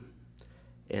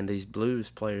 And these blues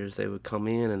players, they would come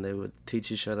in and they would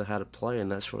teach each other how to play,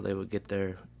 and that's where they would get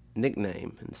their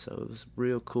nickname. And so it was a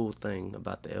real cool thing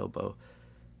about the Elbow.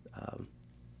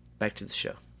 Back to the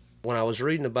show. When I was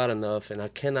reading about Enough, and I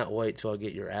cannot wait till I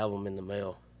get your album in the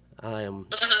mail.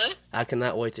 I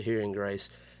cannot wait to hear In Grace.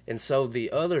 And so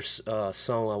the other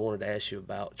song I wanted to ask you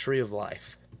about, Tree of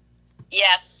Life.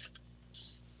 Yes.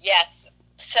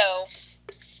 So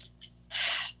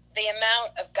the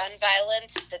amount of gun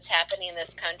violence that's happening in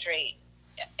this country,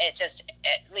 it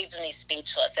leaves me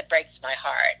speechless. It breaks my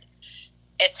heart.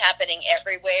 It's happening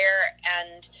everywhere.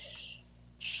 And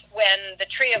when the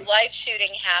Tree of Life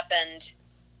shooting happened,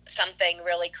 something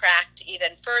really cracked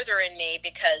even further in me,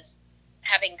 because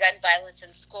having gun violence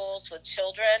in schools with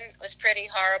children was pretty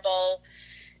horrible.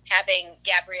 Having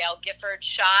Gabrielle Gifford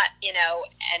shot,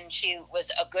 and she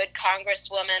was a good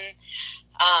congresswoman.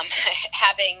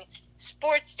 Having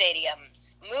sports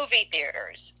stadiums, movie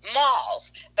theaters,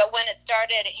 malls. But when it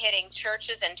started hitting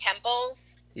churches and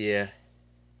temples,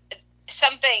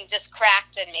 something just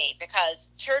cracked in me, because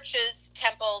churches,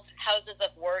 temples, houses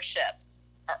of worship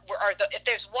if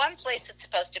there's one place that's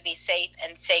supposed to be safe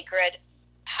and sacred,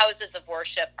 houses of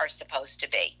worship are supposed to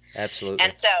be. Absolutely.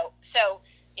 And so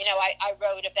I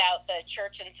wrote about the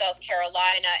church in South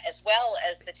Carolina as well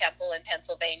as the temple in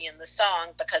Pennsylvania in the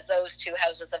song, because those 2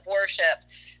 houses of worship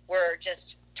were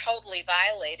just totally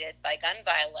violated by gun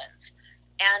violence.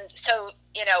 And so,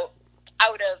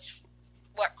 out of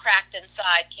what cracked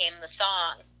inside came the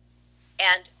song.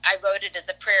 And I wrote it as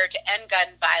a prayer to end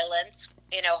gun violence,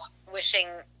 wishing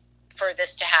for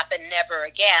this to happen never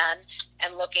again,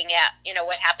 and looking at,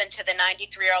 what happened to the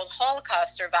 93-year-old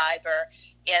Holocaust survivor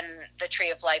in the Tree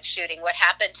of Life shooting, what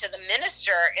happened to the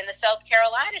minister in the South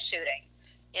Carolina shooting,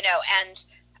 and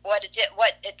what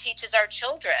it teaches our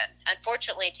children.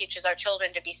 Unfortunately, it teaches our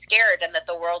children to be scared and that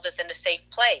the world isn't a safe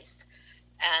place.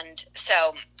 And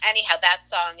so, anyhow, that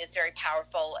song is very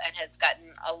powerful and has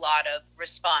gotten a lot of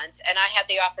response. And I had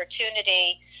the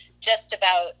opportunity just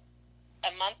about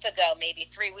a month ago,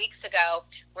 maybe 3 weeks ago,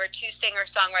 where 2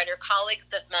 singer-songwriter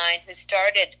colleagues of mine who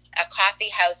started a coffee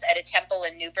house at a temple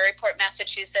in Newburyport,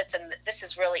 Massachusetts, and this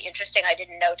is really interesting. I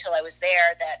didn't know till I was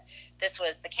there that this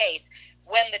was the case.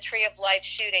 When the Tree of Life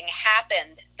shooting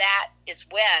happened, that is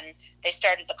when they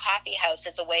started the coffee house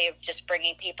as a way of just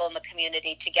bringing people in the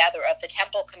community together, of the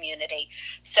temple community.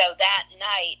 So that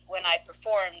night when I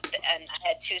performed, and I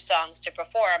had 2 songs to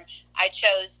perform, I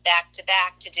chose back to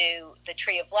back to do the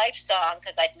Tree of Life song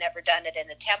because I'd never done it in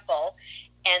a temple.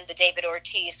 and the David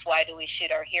Ortiz "Why Do We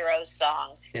Shoot Our Heroes"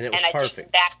 song. And it was I perfect. did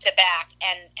them back to back,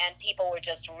 and people were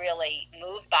just really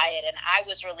moved by it, and I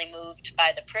was really moved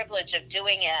by the privilege of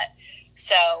doing it.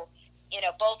 So,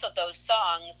 both of those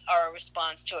songs are a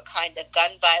response to a kind of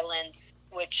gun violence,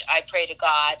 which I pray to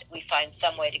God we find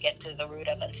some way to get to the root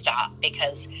of and stop,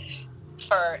 because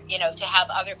to have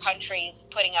other countries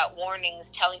putting out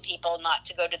warnings telling people not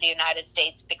to go to the United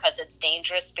States because it's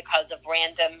dangerous because of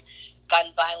random gun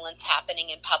violence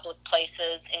happening in public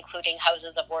places, including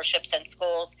houses of worships and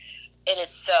schools. It is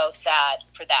so sad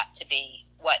for that to be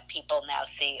what people now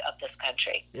see of this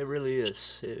country. It really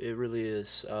is. It really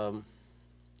is.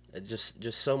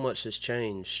 Just so much has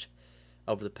changed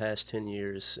over the past 10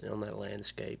 years on that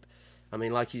landscape. I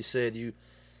mean, like you said,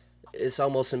 it's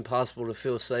almost impossible to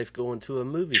feel safe going to a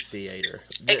movie theater.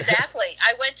 Exactly.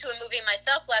 I went to a movie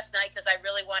myself last night because I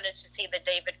really wanted to see the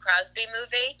David Crosby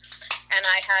movie, and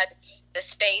I had the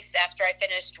space after I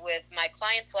finished with my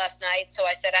clients last night, so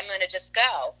I said, I'm going to just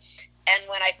go. And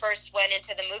when I first went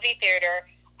into the movie theater,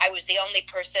 I was the only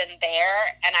person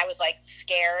there, and I was,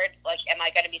 scared, am I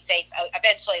going to be safe?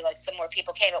 Eventually, some more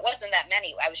people came. It wasn't that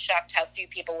many. I was shocked how few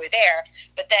people were there.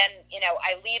 But then,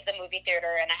 I leave the movie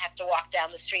theater, and I have to walk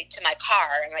down the street to my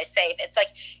car. Am I safe?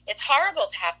 It's horrible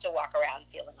to have to walk around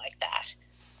feeling like that.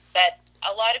 But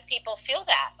a lot of people feel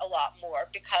that a lot more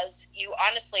because you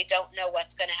honestly don't know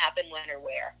what's going to happen when or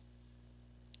where.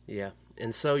 Yeah.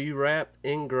 And so you wrap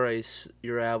In Grace,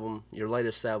 your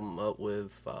latest album, up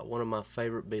with one of my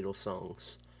favorite Beatles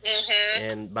songs. Mm-hmm.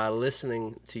 And by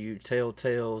listening to you tell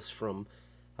tales from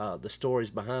the stories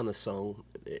behind the song,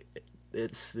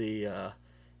 it's the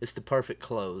perfect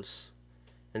close.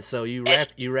 And so you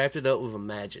wrapped it up with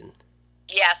Imagine.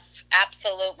 Yes,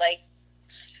 absolutely.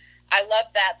 I love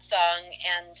that song,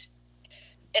 and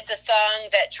it's a song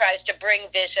that tries to bring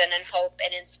vision and hope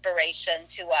and inspiration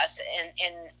to us. And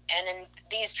in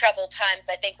these troubled times,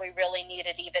 I think we really need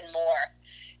it even more.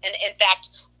 And in fact,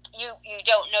 you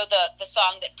don't know the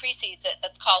song that precedes it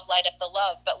that's called Light Up the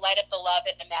Love, but Light Up the Love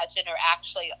and Imagine are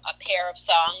actually a pair of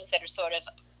songs that are sort of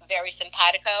very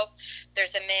simpatico.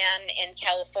 There's a man in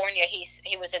California,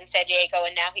 he was in San Diego,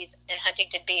 and now he's in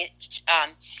Huntington Beach,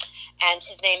 and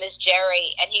his name is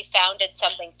Jerry, and he founded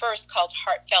something first called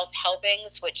Heartfelt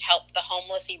Helpings, which helped the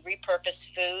homeless. He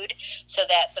repurposed food so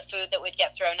that the food that would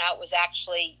get thrown out was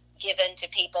actually given to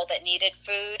people that needed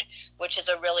food, which is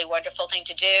a really wonderful thing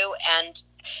to do. And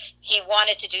he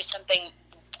wanted to do something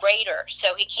greater,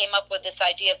 so he came up with this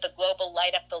idea of the global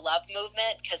Light Up the Love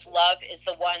movement, because love is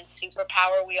the one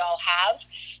superpower we all have.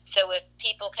 So if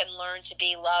people can learn to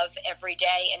be love every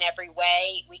day in every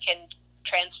way, we can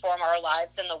transform our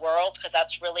lives in the world, because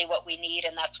that's really what we need,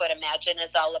 and that's what Imagine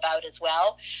is all about as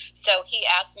well. So he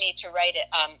asked me to write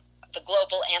the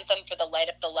global anthem for the Light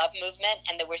Up the Love movement,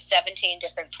 and there were 17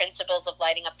 different principles of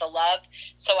lighting up the love.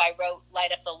 So I wrote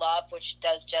Light Up the Love, which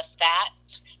does just that.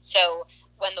 So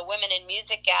when the Women in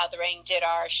Music Gathering did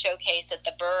our showcase at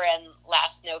the Burren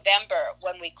last November,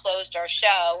 when we closed our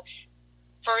show,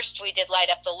 first we did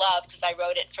Light Up the Love, because I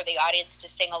wrote it for the audience to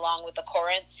sing along with the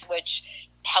chorus, which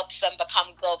helps them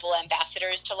become global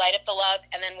ambassadors to Light Up the Love.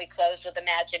 And then we closed with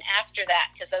Imagine after that,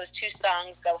 because those two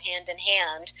songs go hand in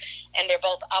hand, and they're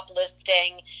both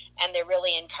uplifting, and they're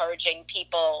really encouraging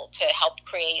people to help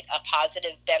create a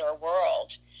positive, better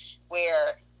world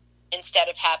where instead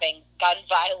of having gun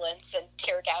violence and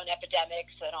tear down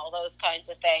epidemics and all those kinds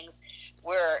of things,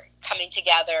 we're coming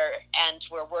together and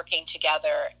we're working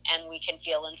together, and we can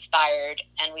feel inspired,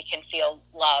 and we can feel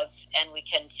love, and we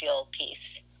can feel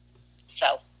peace.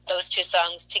 So those two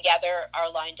songs together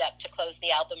are lined up to close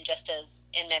the album, just as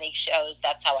in many shows,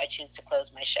 that's how I choose to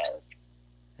close my shows.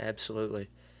 Absolutely.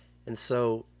 And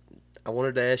so I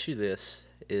wanted to ask you this,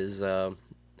 is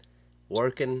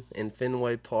working in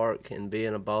Fenway Park and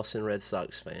being a Boston Red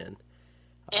Sox fan,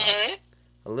 Mm-hmm.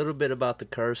 a little bit about the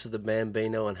curse of the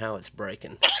Bambino and how it's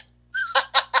breaking.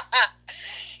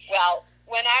 Well,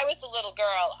 when I was a little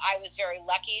girl, I was very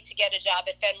lucky to get a job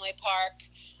at Fenway Park.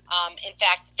 In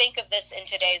fact, think of this in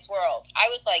today's world. I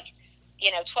was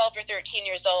 12 or 13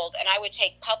 years old, and I would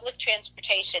take public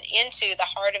transportation into the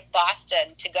heart of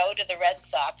Boston to go to the Red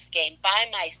Sox game by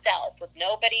myself with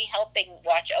nobody helping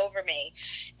watch over me.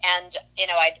 And,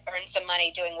 I'd earn some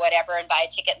money doing whatever and buy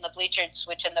a ticket in the bleachers,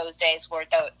 which in those days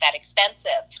weren't that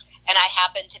expensive. And I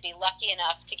happened to be lucky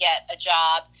enough to get a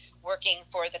job working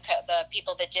for the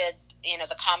people that did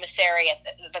the commissary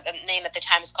the name at the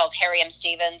time was called Harry M.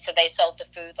 Stevens. So they sold the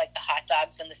food, like the hot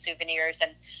dogs and the souvenirs.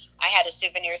 And I had a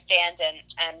souvenir stand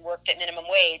and worked at minimum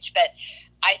wage. But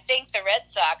I think the Red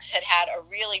Sox had a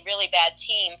really, really bad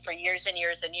team for years and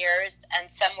years and years. And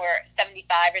somewhere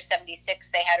 75 or 76,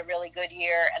 they had a really good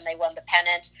year and they won the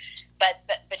pennant. But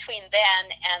between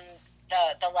then and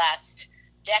the last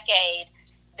decade,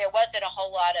 there wasn't a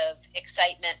whole lot of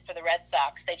excitement for the Red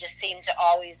Sox. They just seemed to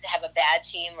always have a bad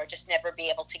team or just never be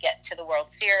able to get to the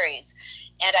World Series.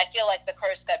 And I feel like the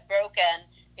curse got broken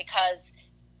because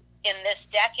in this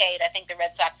decade, I think the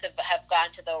Red Sox have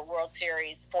gone to the World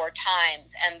Series 4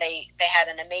 times, and they had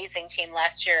an amazing team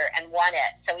last year and won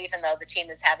it. So even though the team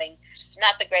is having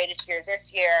not the greatest year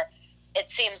this year,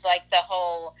 it seems like the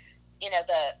whole,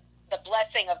 the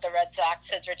blessing of the Red Sox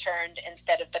has returned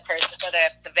instead of the curse of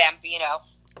the Bambino.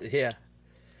 Yeah.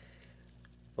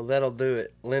 Well, that'll do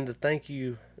it. Linda, thank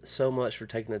you so much for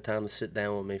taking the time to sit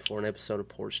down with me for an episode of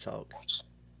Porch Talk.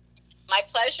 My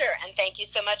pleasure, and thank you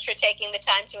so much for taking the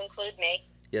time to include me.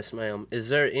 Yes, ma'am. Is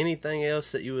there anything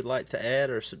else that you would like to add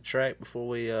or subtract before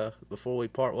we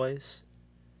part ways?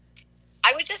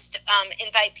 I would just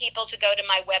invite people to go to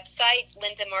my website,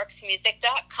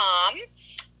 lindamarksmusic.com.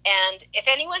 And if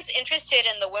anyone's interested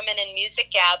in the Women in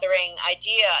Music Gathering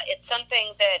idea, it's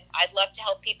something that I'd love to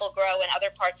help people grow in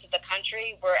other parts of the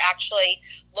country. We're actually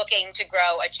looking to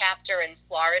grow a chapter in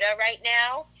Florida right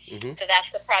now. Mm-hmm. So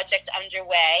that's a project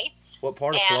underway. What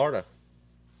part of Florida?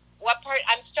 What part?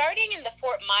 I'm starting in the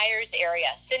Fort Myers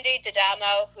area. Cindy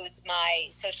D'Adamo, who's my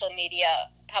social media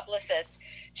publicist,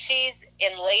 she's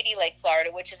in Lady Lake,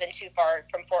 Florida, which isn't too far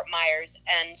from Fort Myers.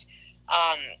 And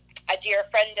a dear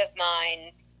friend of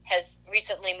mine has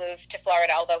recently moved to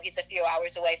Florida, although he's a few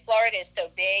hours away. Florida is so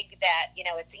big that,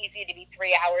 it's easy to be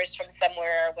 3 hours from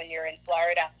somewhere when you're in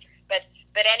Florida. But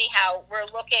anyhow, we're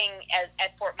looking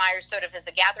at Fort Myers sort of as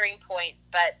a gathering point.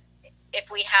 But if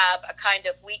we have a kind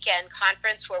of weekend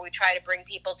conference where we try to bring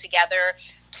people together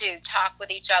to talk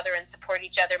with each other and support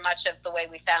each other, much of the way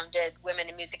we founded Women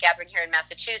in Music Gathering here in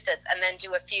Massachusetts, and then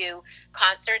do a few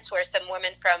concerts where some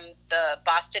women from the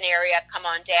Boston area come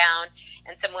on down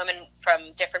and some women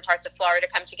from different parts of Florida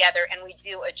come together, and we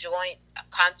do a joint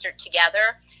concert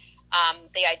together.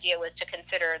 The idea was to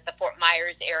consider the Fort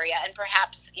Myers area and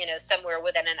perhaps, somewhere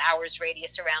within an hour's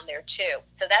radius around there too.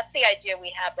 So that's the idea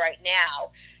we have right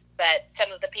now. But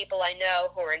some of the people I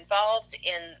know who are involved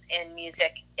in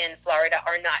music in Florida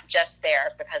are not just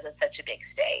there because it's such a big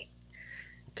state.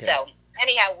 Okay. So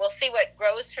anyhow, we'll see what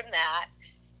grows from that.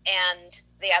 And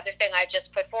the other thing I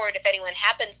just put forward, if anyone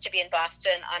happens to be in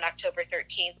Boston on October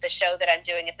 13th, the show that I'm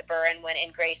doing at the Burren when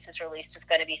In Grace is released is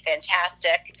going to be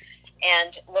fantastic.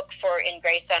 And look for In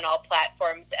Grace on all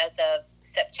platforms as of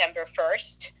September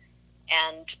 1st.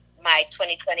 And my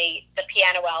 2020, the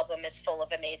piano album is full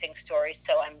of amazing stories,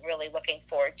 so I'm really looking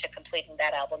forward to completing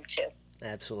that album too.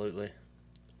 Absolutely.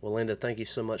 Well, Linda, thank you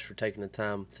so much for taking the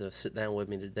time to sit down with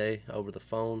me today over the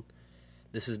phone.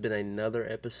 This has been another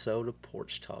episode of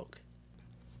Porch Talk.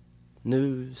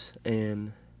 News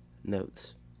and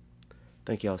notes.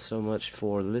 Thank y'all so much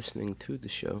for listening to the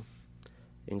show.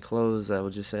 In close, I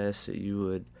would just ask that you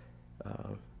would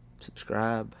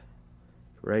subscribe,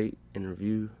 rate, and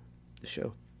review the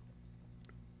show.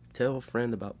 Tell a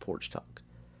friend about Porch Talk.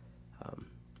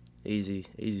 Easy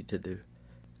to do.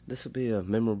 This will be a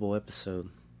memorable episode.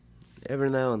 Every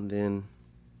now and then,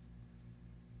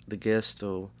 the guest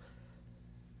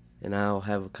and I'll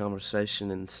have a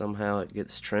conversation, and somehow it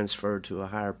gets transferred to a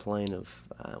higher plane of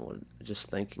just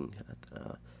thinking.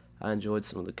 I enjoyed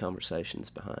some of the conversations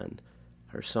behind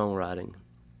her songwriting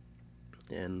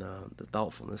and the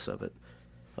thoughtfulness of it.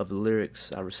 Of the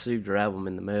lyrics. I received her album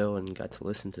in the mail and got to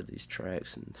listen to these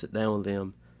tracks and sit down with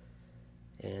them.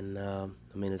 And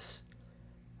it's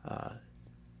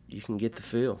you can get the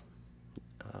feel.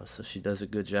 So she does a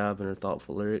good job in her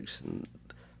thoughtful lyrics, and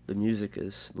the music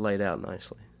is laid out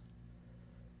nicely.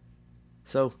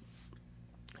 So,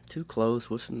 to close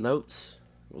with some notes,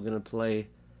 we're going to play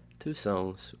 2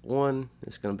 songs. One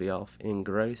is going to be off In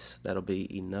Grace. That'll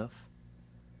be Enough.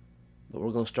 But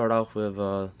we're going to start off with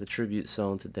the tribute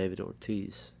song to David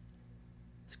Ortiz.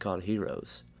 It's called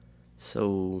Heroes.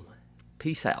 So,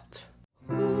 peace out.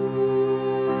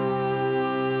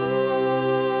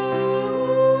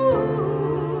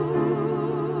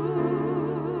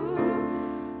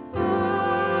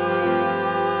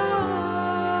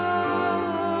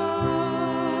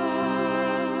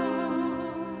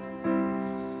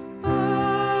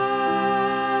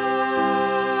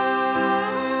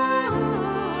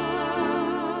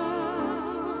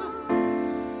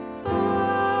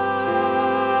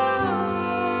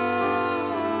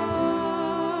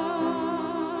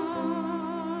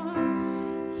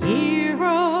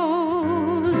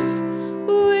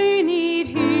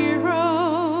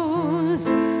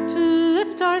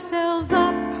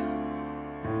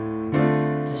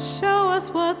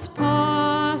 what's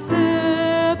possible.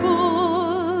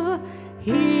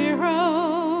 Heroes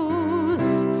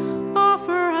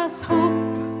offer us hope,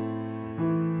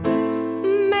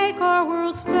 make our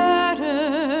worlds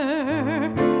better,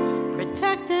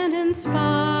 protect and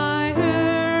inspire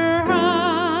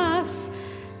us.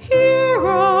 Heroes,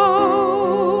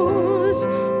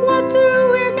 what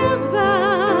do we give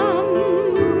them?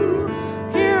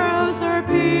 Heroes are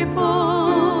people.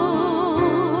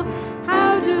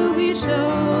 How do we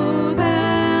show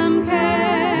them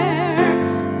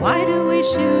care? Why do we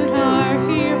shoot our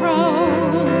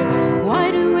heroes?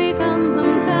 Why do we gun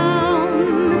them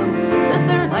down? Does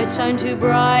their light shine too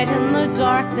bright in the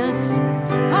darkness?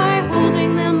 By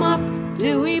holding them up,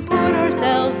 do we put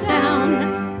ourselves down?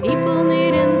 People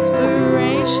need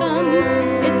inspiration.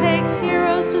 It takes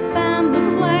heroes to fan the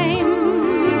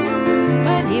flame.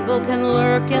 But evil can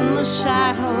lurk in the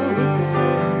shadows.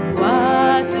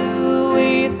 What do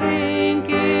we think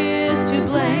is to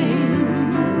blame?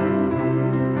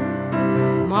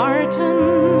 Martin,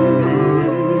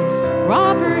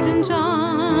 Robert, and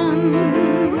John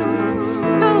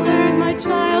colored my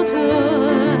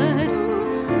childhood,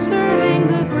 serving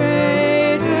the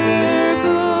greater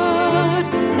good.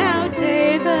 Now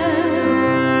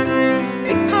David,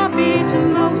 a copy to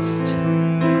most.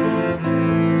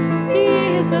 He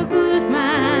is a good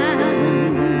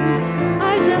man.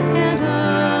 I just can't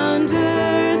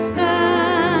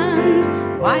understand.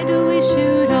 Why do we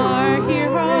shoot our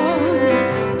heroes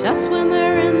just when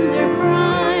they're in their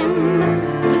prime?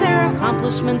 Do their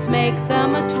accomplishments make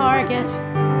them a target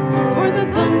for the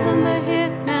guns and the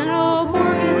hitmen of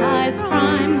organized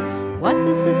crime? What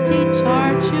does this teach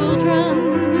our children?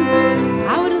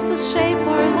 How does this shape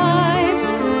our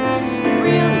lives?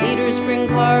 Real leaders bring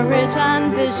courage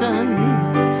and vision,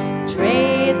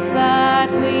 traits that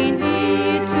we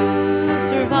need to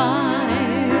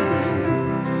survive.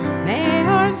 May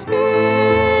our spirits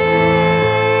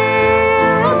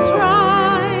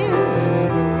rise.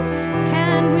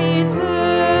 Can we turn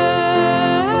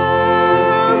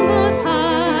the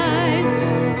tides?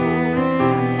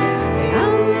 The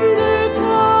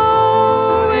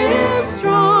undertow is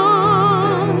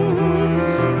strong.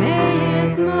 May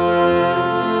it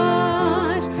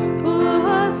not pull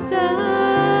us down.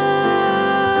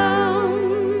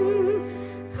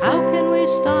 How can we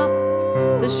stop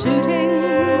the shooting?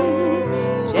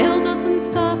 Jail doesn't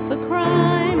stop the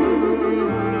crime.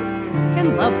 Can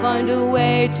love find a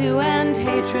way to end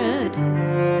hatred?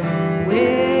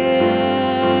 Will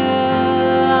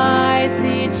I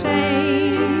see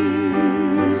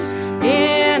change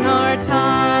in our time?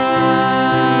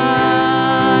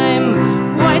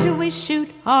 Why do we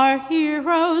shoot our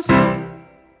heroes?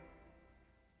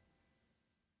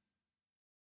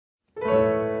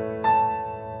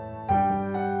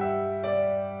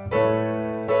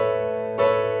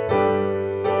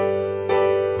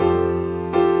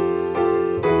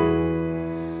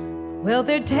 Well,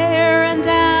 they're tearing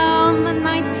down the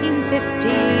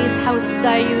 1950s house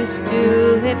I used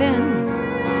to live in,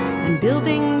 and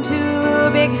building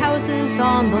 2 big houses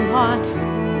on the lot.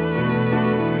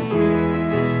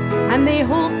 And the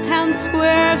whole town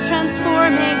square's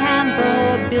transforming, and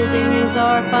the buildings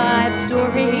are 5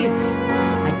 stories.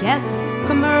 I guess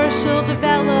commercial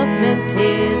development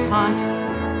is hot.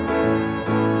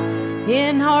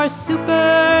 In our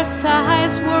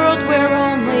super-sized world where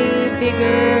only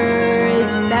bigger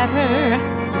is better,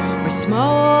 where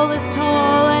small is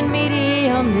tall and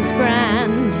medium is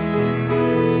grand,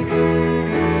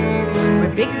 where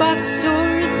big box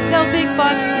stores sell big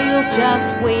box deals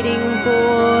just waiting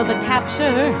for the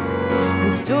capture,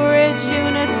 and storage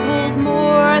units hold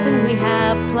more than we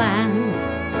have planned.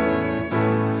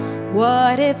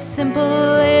 What if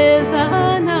simple is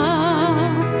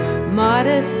enough?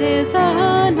 Modest is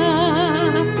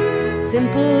enough,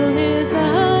 simple is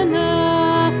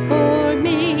enough for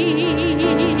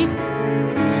me.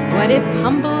 What if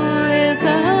humble is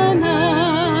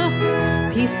enough,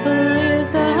 peaceful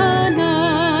is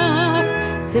enough,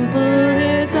 simple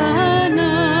is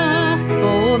enough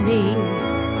for me?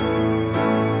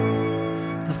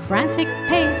 The frantic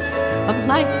pace of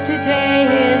life today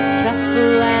is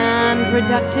stressful and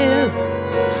productive.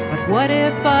 But what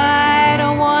if I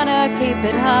don't want to keep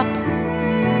it up?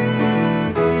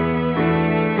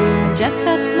 A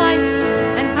jet-set life,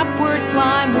 an upward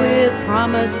climb with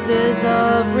promises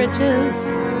of riches,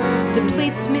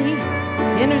 depletes me,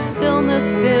 inner stillness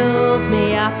fills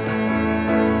me up.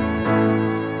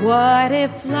 What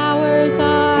if flowers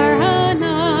are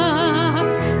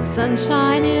enough,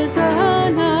 sunshine is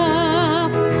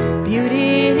enough,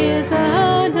 beauty is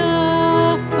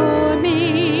enough for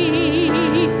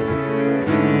me?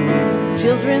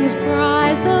 children's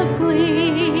cries of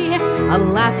glee, a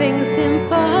laughing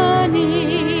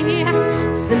symphony.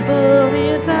 Simple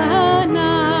is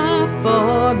enough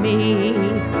for me.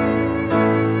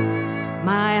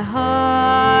 My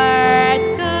heart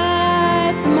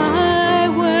guides my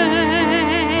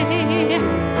way,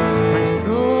 my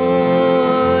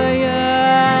soul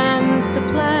yearns to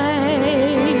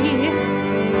play.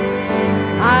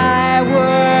 I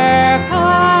work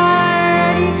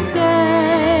hard each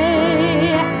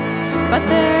day, but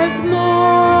there's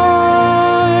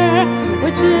more,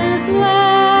 which is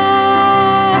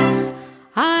less.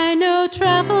 I know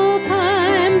travel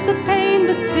time's a pain,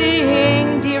 but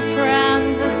seeing dear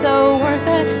friends is so worth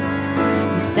it.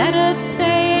 Instead of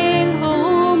staying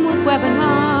home with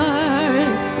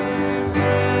webinars,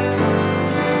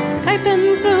 Skype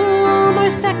and Zoom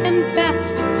are second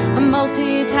best, a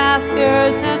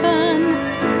multitasker's heaven,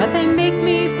 but they make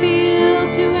me feel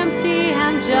too empty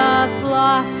and just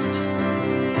lost.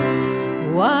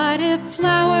 What if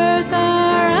flowers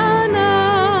are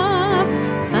enough?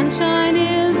 Sunshine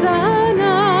is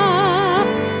enough.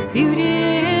 Beauty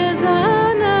is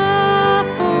enough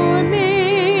for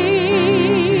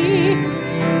me.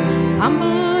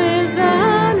 Humble is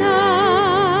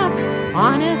enough.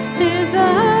 Honest is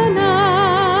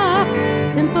enough.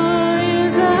 Simple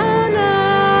is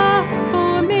enough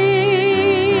for me.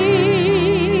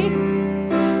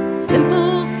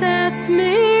 Simple sets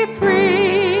me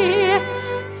free.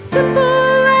 Simple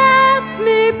lets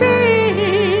me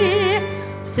be.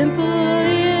 Simple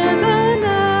is enough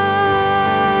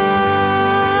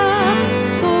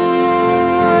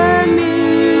for me.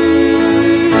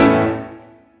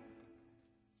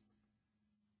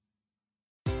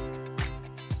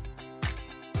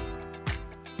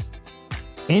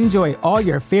 Enjoy all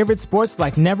your favorite sports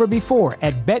like never before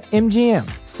at BetMGM.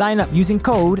 Sign up using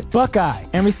code Buckeye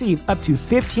and receive up to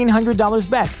 $1,500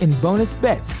 back in bonus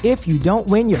bets if you don't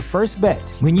win your first bet.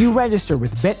 When you register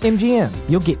with BetMGM,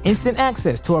 you'll get instant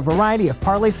access to a variety of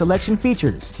parlay selection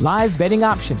features, live betting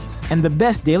options, and the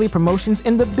best daily promotions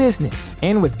in the business.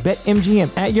 And with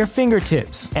BetMGM at your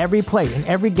fingertips, every play and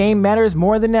every game matters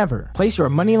more than ever. Place your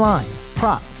money line,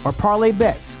 prop, or parlay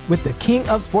bets with the king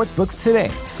of sportsbooks today.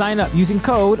 Sign up using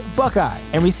code Buckeye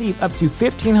and receive up to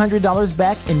 $1,500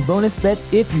 back in bonus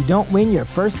bets if you don't win your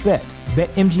first bet.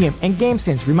 BetMGM and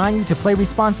GameSense remind you to play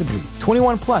responsibly.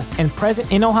 21 plus and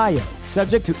present in Ohio,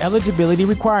 subject to eligibility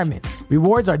requirements.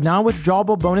 Rewards are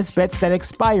non-withdrawable bonus bets that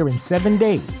expire in 7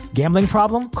 days. Gambling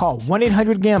problem? Call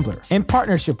 1-800-GAMBLER. In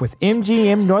partnership with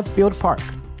MGM Northfield Park.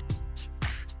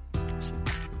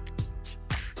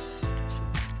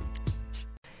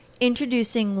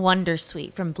 Introducing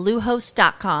Wondersuite from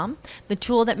Bluehost.com, the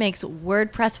tool that makes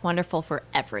WordPress wonderful for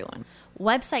everyone.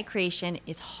 Website creation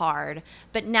is hard,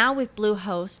 but now with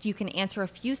Bluehost, you can answer a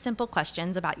few simple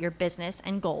questions about your business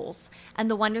and goals, and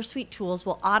the Wondersuite tools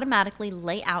will automatically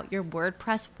lay out your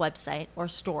WordPress website or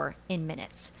store in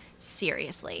minutes.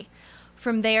 Seriously.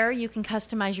 From there, you can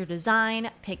customize your design,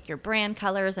 pick your brand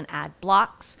colors, and add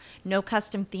blocks. No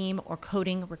custom theme or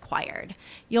coding required.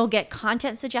 You'll get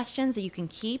content suggestions that you can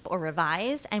keep or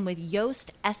revise, and with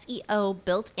Yoast SEO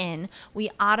built in,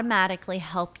 we automatically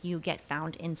help you get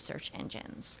found in search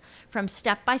engines. From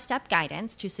step-by-step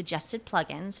guidance to suggested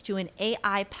plugins to an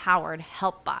AI-powered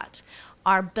help bot,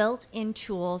 our built-in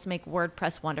tools make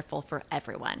WordPress wonderful for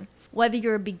everyone. Whether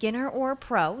you're a beginner or a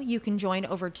pro, you can join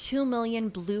over 2 million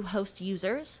Bluehost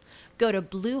users. Go to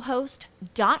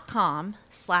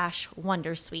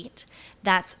bluehost.com/wondersuite.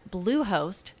 That's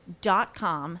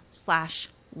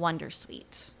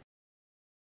bluehost.com/wondersuite.